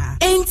heya.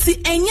 Enti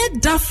enye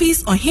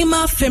Duffy's or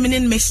Hima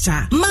feminine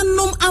mixture.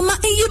 Manum ama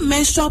enye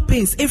menstrual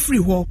pains every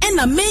ho.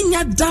 Ena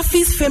menya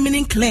Duffy's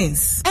feminine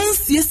cleanse.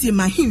 NCS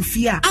ma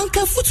himfia.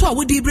 Anka futu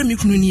awodi ibre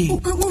mikununi.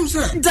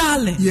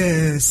 Darling.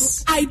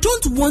 Yes. I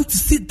don't want to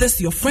see this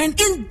your friend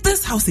in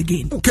this house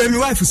again. Okay, my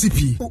wife is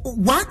CP.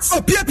 What?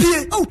 Oh, Pia.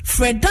 Oh,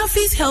 Fred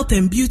Duffy's Health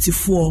and Beauty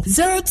for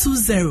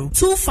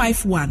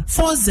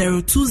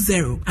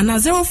 020-251-4020 and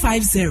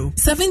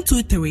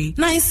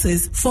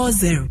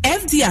 050-723-9640.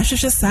 FD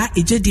Ashosha sa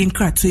ejedi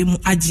nkratoe mu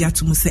agye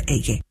atomu se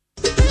eye.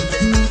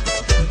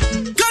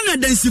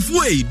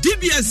 Densifue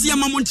DBS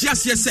yamamonti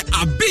ase se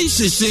abin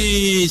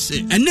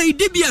hyehyehye ene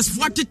DBS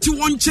fuatete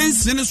won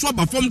chance ne so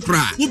aba fom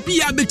kra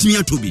obi a betimi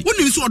atobi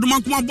woni so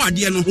odomanko abo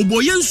ade no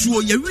oboye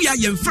nsuo ye wia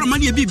ye mframa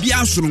ne bibia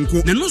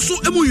asoronko ne no so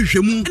emu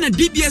hwehwemu ene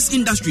DBS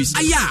Industries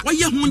aya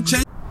waye ho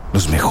chance.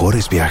 Los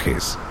mejores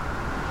viajes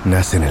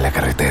nacen en la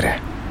carretera,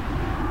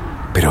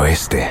 pero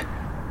este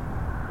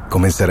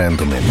comenzará en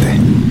tu mente.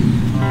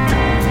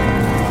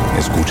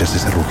 ¿Escuchas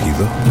ese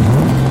rugido?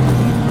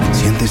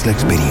 ¿Sientes la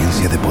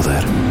experiencia de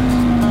poder?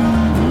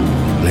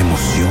 ¿La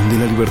emoción de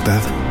la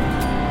libertad?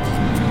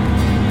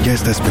 Ya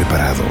estás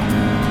preparado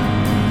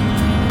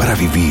para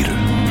vivir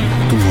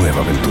tu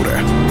nueva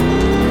aventura.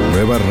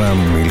 Nueva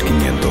RAM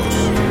 1500.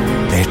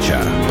 Hecha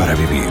para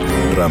vivir.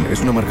 RAM es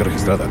una marca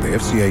registrada de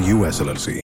FCI US LLC.